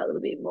focus a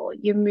little bit more,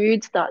 your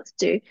mood starts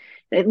to,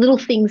 little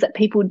things that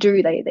people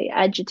do, they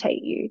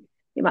agitate you.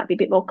 You might be a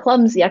bit more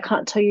clumsy. I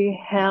can't tell you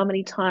how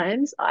many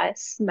times I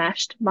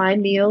smashed my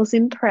meals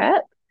in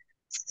prep.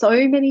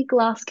 So many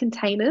glass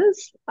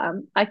containers.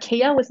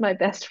 IKEA was my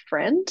best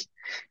friend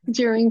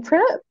during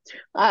prep.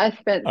 I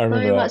spent I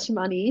remember so that. much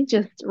money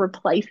just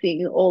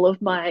replacing all of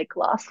my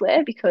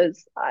glassware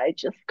because I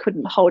just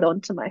couldn't hold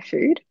on to my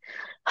food.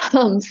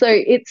 So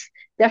it's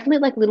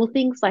definitely like little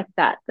things like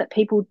that that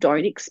people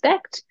don't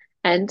expect.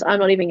 And I'm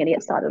not even going to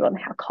get started on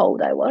how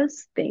cold I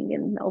was being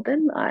in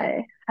Melbourne.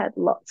 I had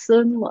lots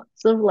and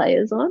lots of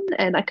layers on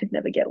and I could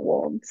never get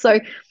warm. So,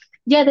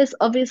 yeah, there's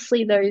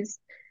obviously those,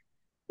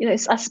 I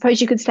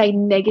suppose you could say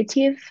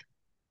negative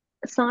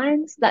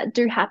signs that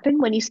do happen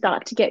when you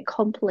start to get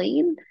comp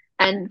lean.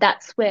 And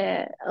that's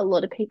where a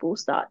lot of people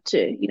start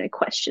to,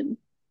 question.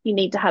 You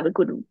need to have a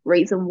good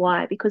reason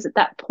why, because at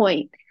that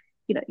point,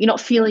 you're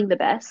not feeling the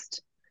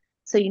best.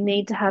 So you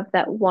need to have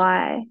that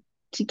why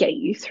to get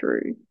you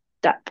through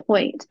that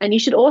point. And you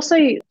should also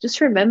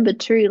just remember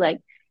too, like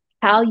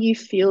how you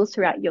feel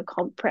throughout your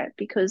comp prep,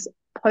 because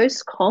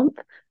post comp,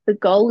 the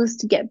goal is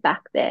to get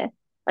back there.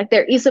 Like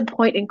there is a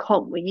point in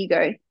comp where you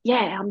go,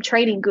 yeah, I'm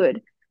training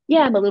good.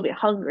 Yeah, I'm a little bit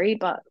hungry,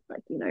 but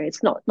like,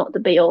 it's not the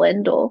be all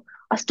end all.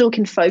 I still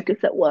can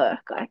focus at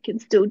work. I can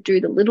still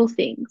do the little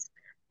things.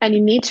 And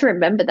you need to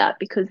remember that,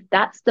 because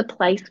that's the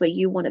place where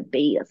you want to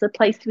be. It's the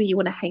place where you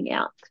want to hang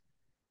out.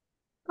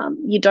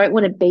 You don't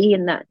want to be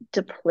in that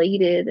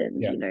depleted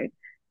and, Yeah.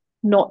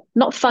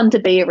 Not fun to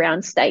be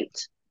around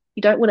state.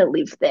 You don't want to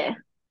live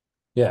there.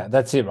 Yeah,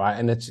 that's it, right?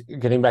 And it's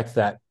getting back to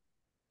that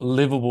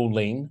livable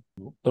lean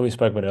that we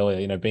spoke about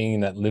earlier, being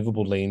in that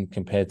livable lean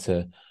compared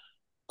to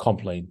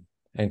comp lean.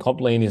 And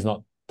comp lean is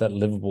not that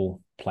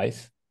livable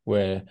place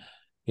where,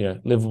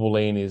 livable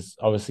lean is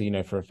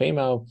obviously, for a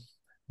female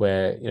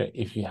where,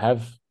 if you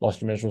have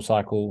lost your menstrual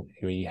cycle,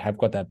 you have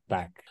got that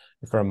back.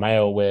 For a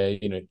male where,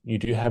 you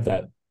do have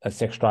that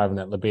sex drive and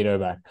that libido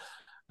back.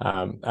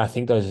 I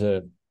think those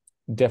are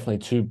definitely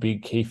two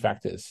big key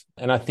factors.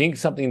 And I think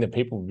something that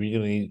people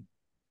really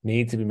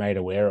need to be made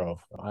aware of,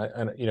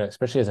 and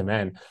especially as a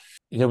man,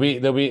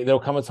 there'll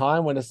come a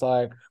time when it's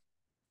like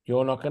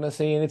you're not going to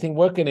see anything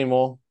work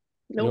anymore.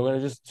 Nope. You're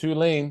going to just too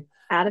lean.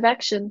 Out of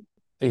action.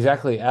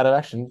 Exactly, out of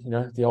action.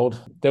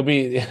 There'll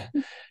be,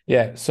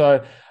 yeah.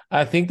 So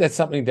I think that's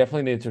something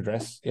definitely need to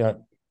address.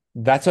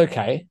 That's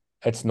okay.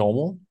 It's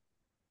normal,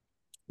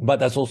 but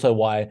that's also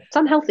why it's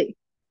unhealthy.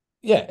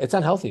 Yeah, it's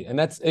unhealthy, and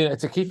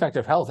it's a key factor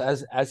of health,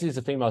 as is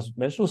a female's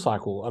menstrual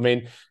cycle. I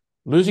mean,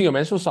 losing your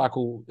menstrual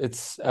cycle,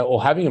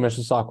 or having a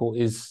menstrual cycle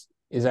is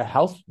a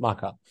health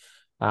marker,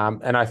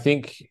 and I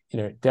think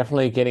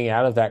definitely getting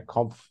out of that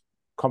comp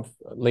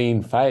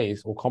lean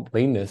phase or comp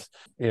leanness,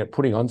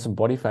 putting on some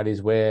body fat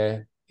is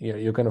where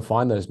you're going to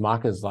find those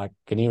markers like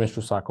getting your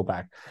menstrual cycle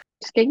back,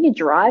 just getting your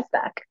drive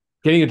back.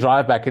 Getting your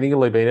drive back, getting your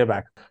libido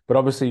back. But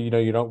obviously,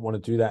 you don't want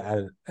to do that at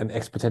an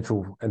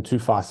exponential and too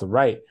fast a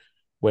rate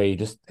where you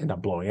just end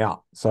up blowing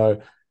out.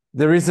 So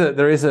there is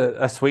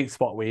a sweet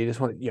spot where you just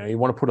want you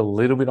want to put a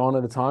little bit on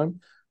at a time.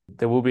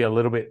 There will be a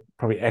little bit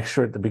probably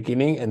extra at the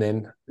beginning, and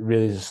then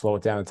really just slow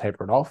it down and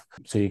taper it off.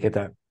 So you get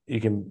that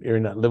you're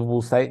in that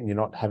livable state, and you're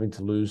not having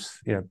to lose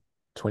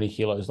 20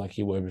 kilos like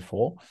you were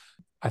before.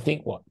 I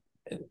think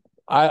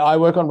I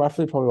work on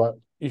roughly probably what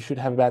you should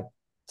have about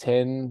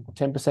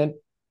 10%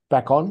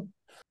 back on.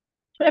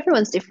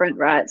 Everyone's different,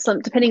 right? So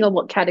depending on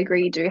what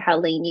category you do, how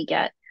lean you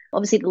get.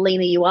 Obviously, the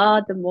leaner you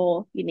are, the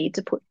more you need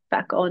to put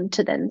back on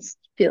to then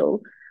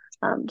feel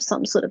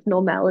some sort of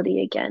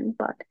normality again.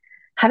 But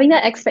having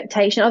that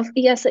expectation of,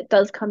 yes, it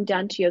does come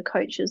down to your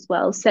coach as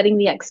well, setting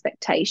the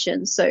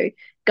expectation. So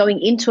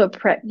going into a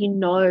prep,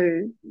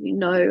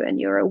 and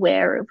you're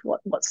aware of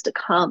what's to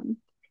come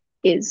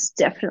is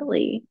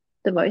definitely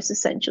the most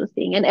essential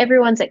thing. And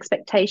everyone's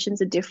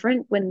expectations are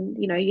different. When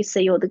you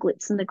see all the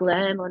glitz and the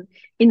glam on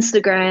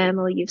Instagram,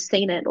 or you've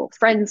seen it, or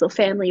friends or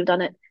family have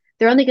done it,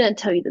 they're only going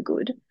to tell you the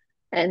good.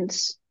 And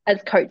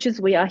as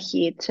coaches, we are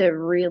here to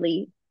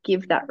really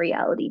give that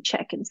reality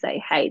check and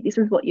say, hey, this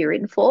is what you're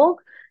in for,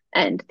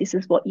 and this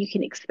is what you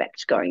can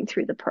expect going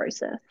through the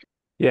process.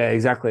 Yeah,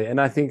 exactly. And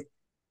I think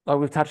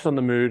we've touched on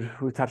the mood,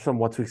 we've touched on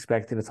what to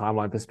expect in a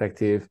timeline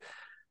perspective.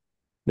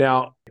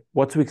 Now,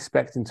 what to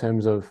expect in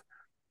terms of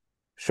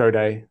show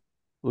day,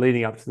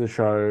 leading up to the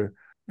show,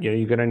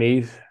 you're going to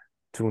need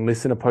to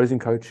enlist an opposing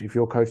coach if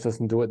your coach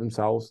doesn't do it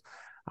themselves.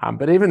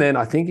 But even then,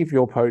 I think if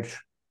your coach,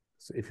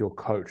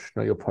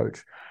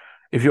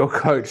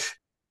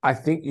 I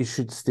think you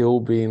should still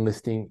be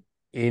enlisting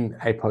in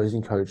a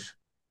opposing coach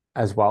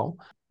as well,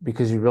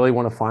 because you really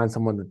want to find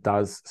someone that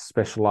does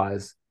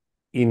specialize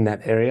in that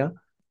area,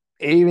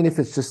 even if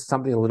it's just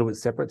something a little bit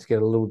separate, to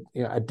get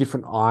a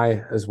different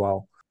eye as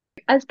well.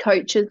 As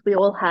coaches, we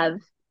all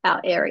have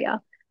our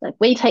area. Like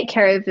we take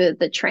care of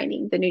the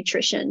training, the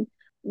nutrition.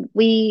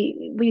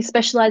 We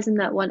specialize in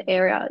that one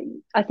area.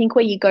 I think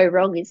where you go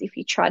wrong is if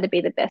you try to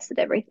be the best at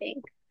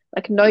everything.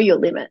 Like, know your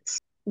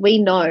limits. We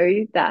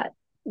know that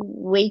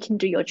we can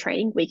do your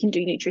training, we can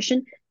do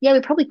nutrition. Yeah,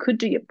 we probably could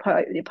do your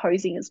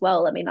posing as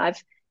well. I mean,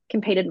 I've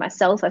competed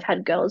myself. I've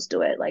had girls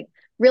do it. Like,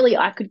 really,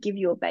 I could give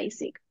you a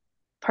basic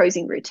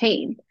posing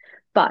routine,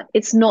 but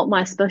it's not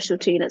my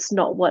specialty and it's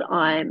not what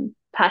I'm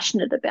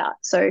passionate about.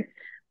 So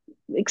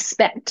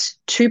expect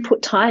to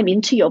put time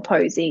into your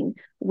posing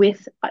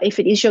with, if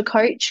it is your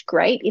coach,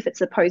 great. If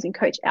it's a posing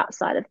coach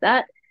outside of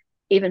that,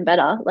 even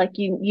better. Like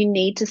you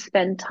need to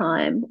spend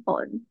time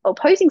on,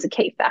 posing's a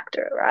key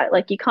factor, right?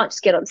 Like you can't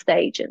just get on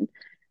stage and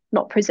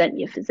not present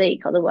your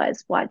physique.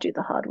 Otherwise, why do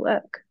the hard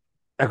work?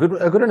 A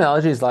good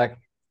analogy is like,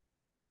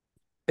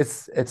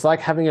 it's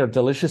like having a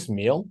delicious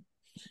meal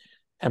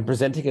and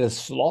presenting it as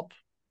slop,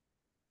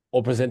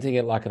 or presenting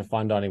it like at a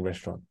fine dining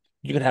restaurant.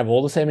 You can have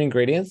all the same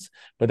ingredients,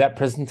 but that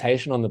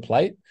presentation on the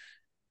plate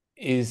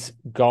is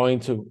going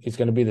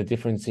to be the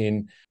difference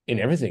in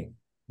everything,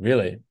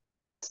 really.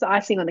 It's the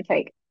icing on the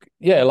cake.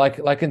 Yeah,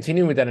 like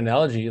continuing with that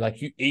analogy,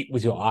 like you eat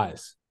with your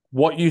eyes.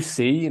 What you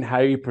see and how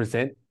you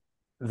present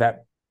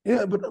that,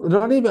 yeah, but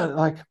not even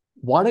like,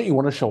 why don't you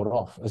want to show it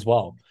off as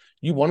well?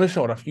 You want to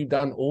show it off. You've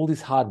done all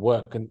this hard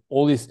work and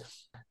all this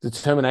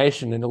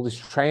determination and all this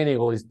training,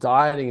 all this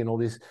dieting and all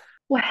this.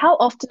 Well, how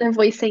often have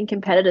we seen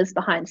competitors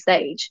behind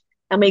stage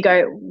and we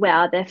go,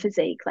 wow, their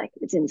physique, like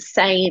it's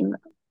insane.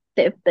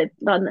 They've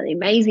done the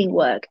amazing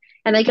work.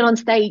 And they get on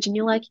stage and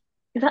you're like,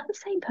 is that the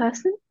same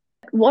person?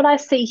 What I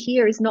see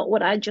here is not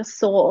what I just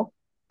saw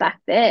back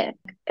there.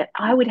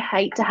 I would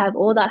hate to have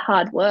all that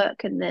hard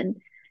work and then,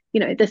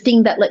 the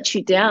thing that lets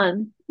you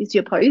down is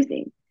your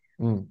posing.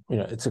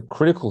 It's a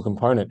critical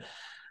component.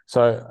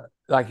 So,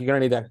 like, you're going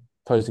to need that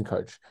posing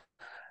coach.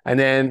 And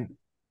then,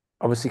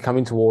 obviously,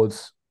 coming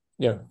towards,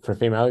 for a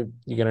female,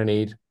 you're going to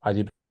need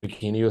either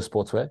bikini or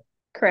sportswear.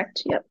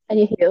 Correct. Yep. And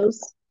your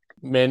heels.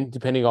 Men,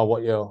 depending on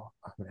what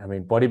bodybuilding,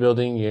 you're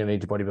going to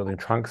need your bodybuilding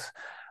trunks.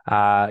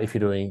 If you're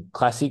doing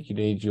classic, you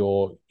need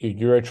your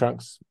Euro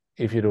trunks.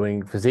 If you're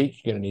doing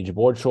physique, you're going to need your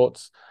board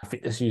shorts.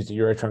 Fitness use the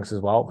Euro trunks as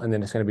well. And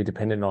then it's going to be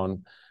dependent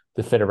on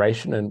the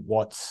federation and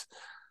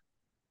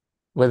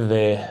whether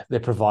they're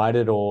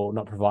provided or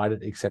not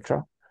provided,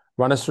 etc.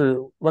 Run us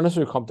through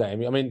comp day.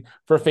 I mean,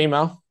 for a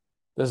female,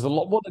 there's a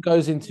lot more that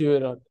goes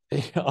into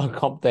it on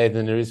comp day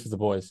than there is for the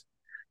boys.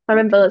 I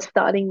remember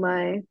starting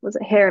my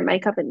hair and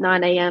makeup at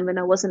 9 a.m. and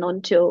I wasn't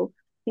on till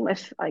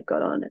I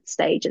got on at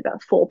stage at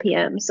about 4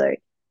 p.m. So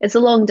it's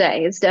a long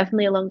day. It's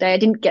definitely a long day. I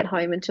didn't get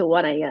home until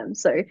 1 a.m.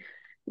 So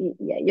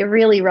yeah, you're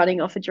really running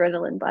off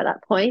adrenaline by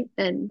that point.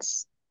 And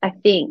I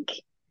think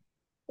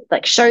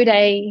like show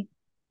day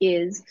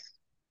it's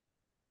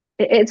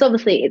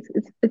obviously it's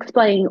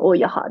explaining all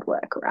your hard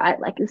work, right?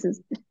 Like this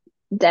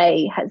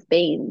day has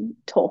been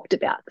talked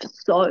about for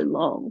so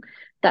long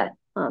that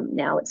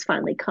now it's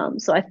finally come.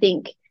 So I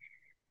think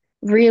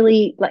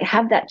really like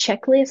have that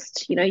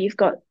checklist. You've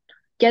got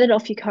get it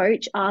off your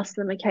coach, ask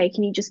them, okay,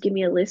 can you just give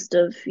me a list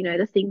of,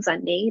 the things I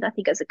need? I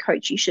think as a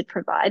coach, you should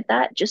provide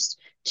that just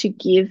to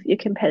give your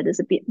competitors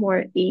a bit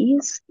more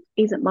ease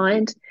of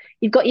mind.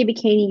 You've got your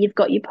bikini, you've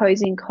got your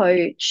posing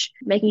coach,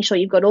 making sure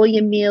you've got all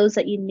your meals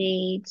that you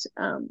need,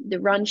 the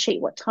run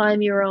sheet, what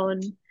time you're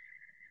on,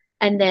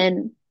 and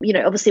then,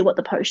 obviously what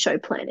the post-show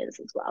plan is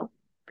as well.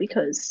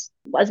 Because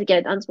once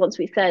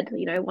we said,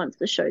 once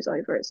the show's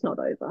over, it's not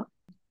over.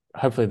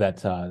 Hopefully that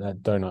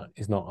donut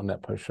is not on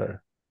that post-show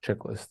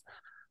checklist.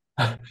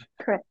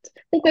 Correct.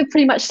 I think we've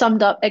pretty much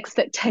summed up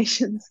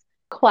expectations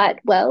quite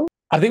well.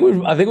 I think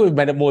we've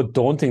made it more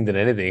daunting than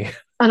anything.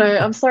 I know.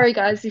 I'm sorry,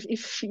 guys.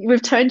 If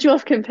we've turned you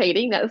off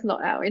competing, that is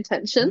not our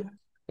intention.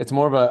 It's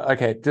more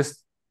of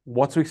just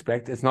what to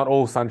expect. It's not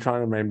all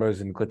sunshine and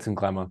rainbows and glitz and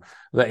glamour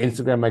that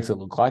Instagram makes it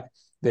look like.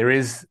 There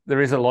is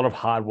a lot of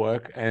hard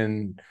work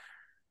and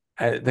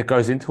that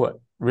goes into it,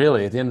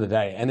 really, at the end of the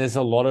day. And there's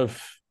a lot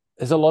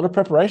of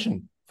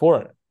preparation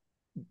for it,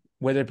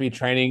 whether it be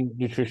training,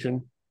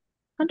 nutrition.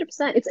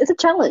 100%. It's a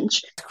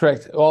challenge.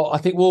 Correct. Well, I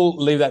think we'll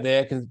leave that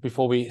there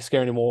before we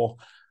scare any more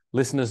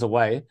listeners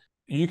away.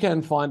 You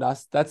can find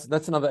us.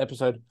 That's another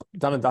episode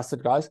done and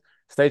dusted, guys.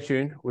 Stay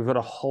tuned. We've got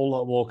a whole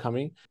lot more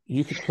coming.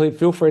 You can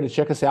feel free to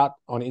check us out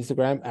on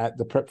Instagram at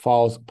the Prep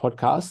Files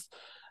Podcast.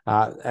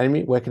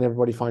 Amy, where can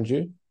everybody find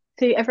you?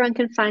 So everyone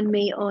can find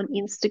me on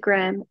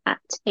Instagram at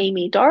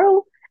Amy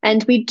Dorrell.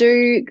 And we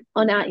do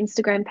on our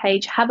Instagram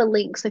page have a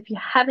link. So if you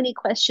have any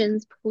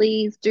questions,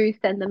 please do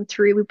send them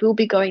through. We will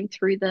be going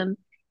through them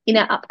in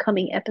our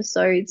upcoming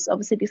episodes.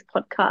 Obviously, this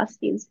podcast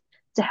is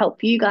to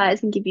help you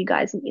guys and give you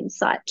guys an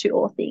insight to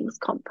all things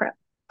comp prep.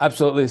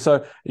 Absolutely.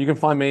 So you can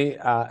find me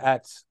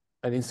at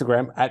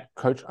Instagram at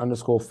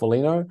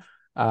coach_Folino,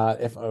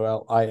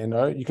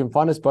 Folino. You can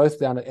find us both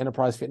down at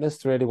Enterprise Fitness,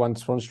 381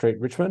 Swan Street,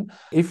 Richmond.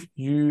 If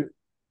you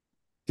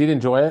did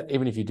enjoy it,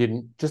 even if you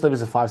didn't, just leave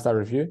us a 5-star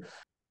review.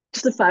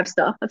 Just a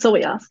 5-star. That's all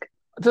we ask.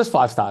 Just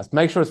 5 stars.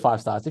 Make sure it's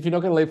 5 stars. If you're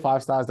not going to leave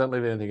 5 stars, don't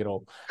leave anything at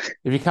all.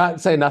 If you can't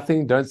say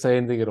nothing, don't say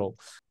anything at all.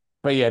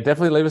 But yeah,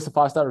 definitely leave us a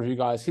 5-star review,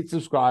 guys. Hit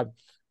subscribe,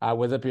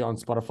 whether it be on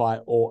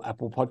Spotify or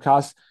Apple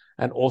Podcasts.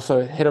 And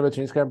also head over to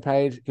Instagram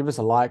page, give us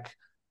a like,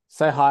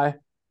 say hi.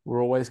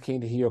 We're always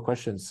keen to hear your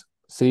questions.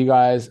 See you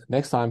guys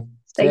next time.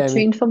 Stay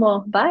tuned for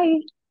more. Bye.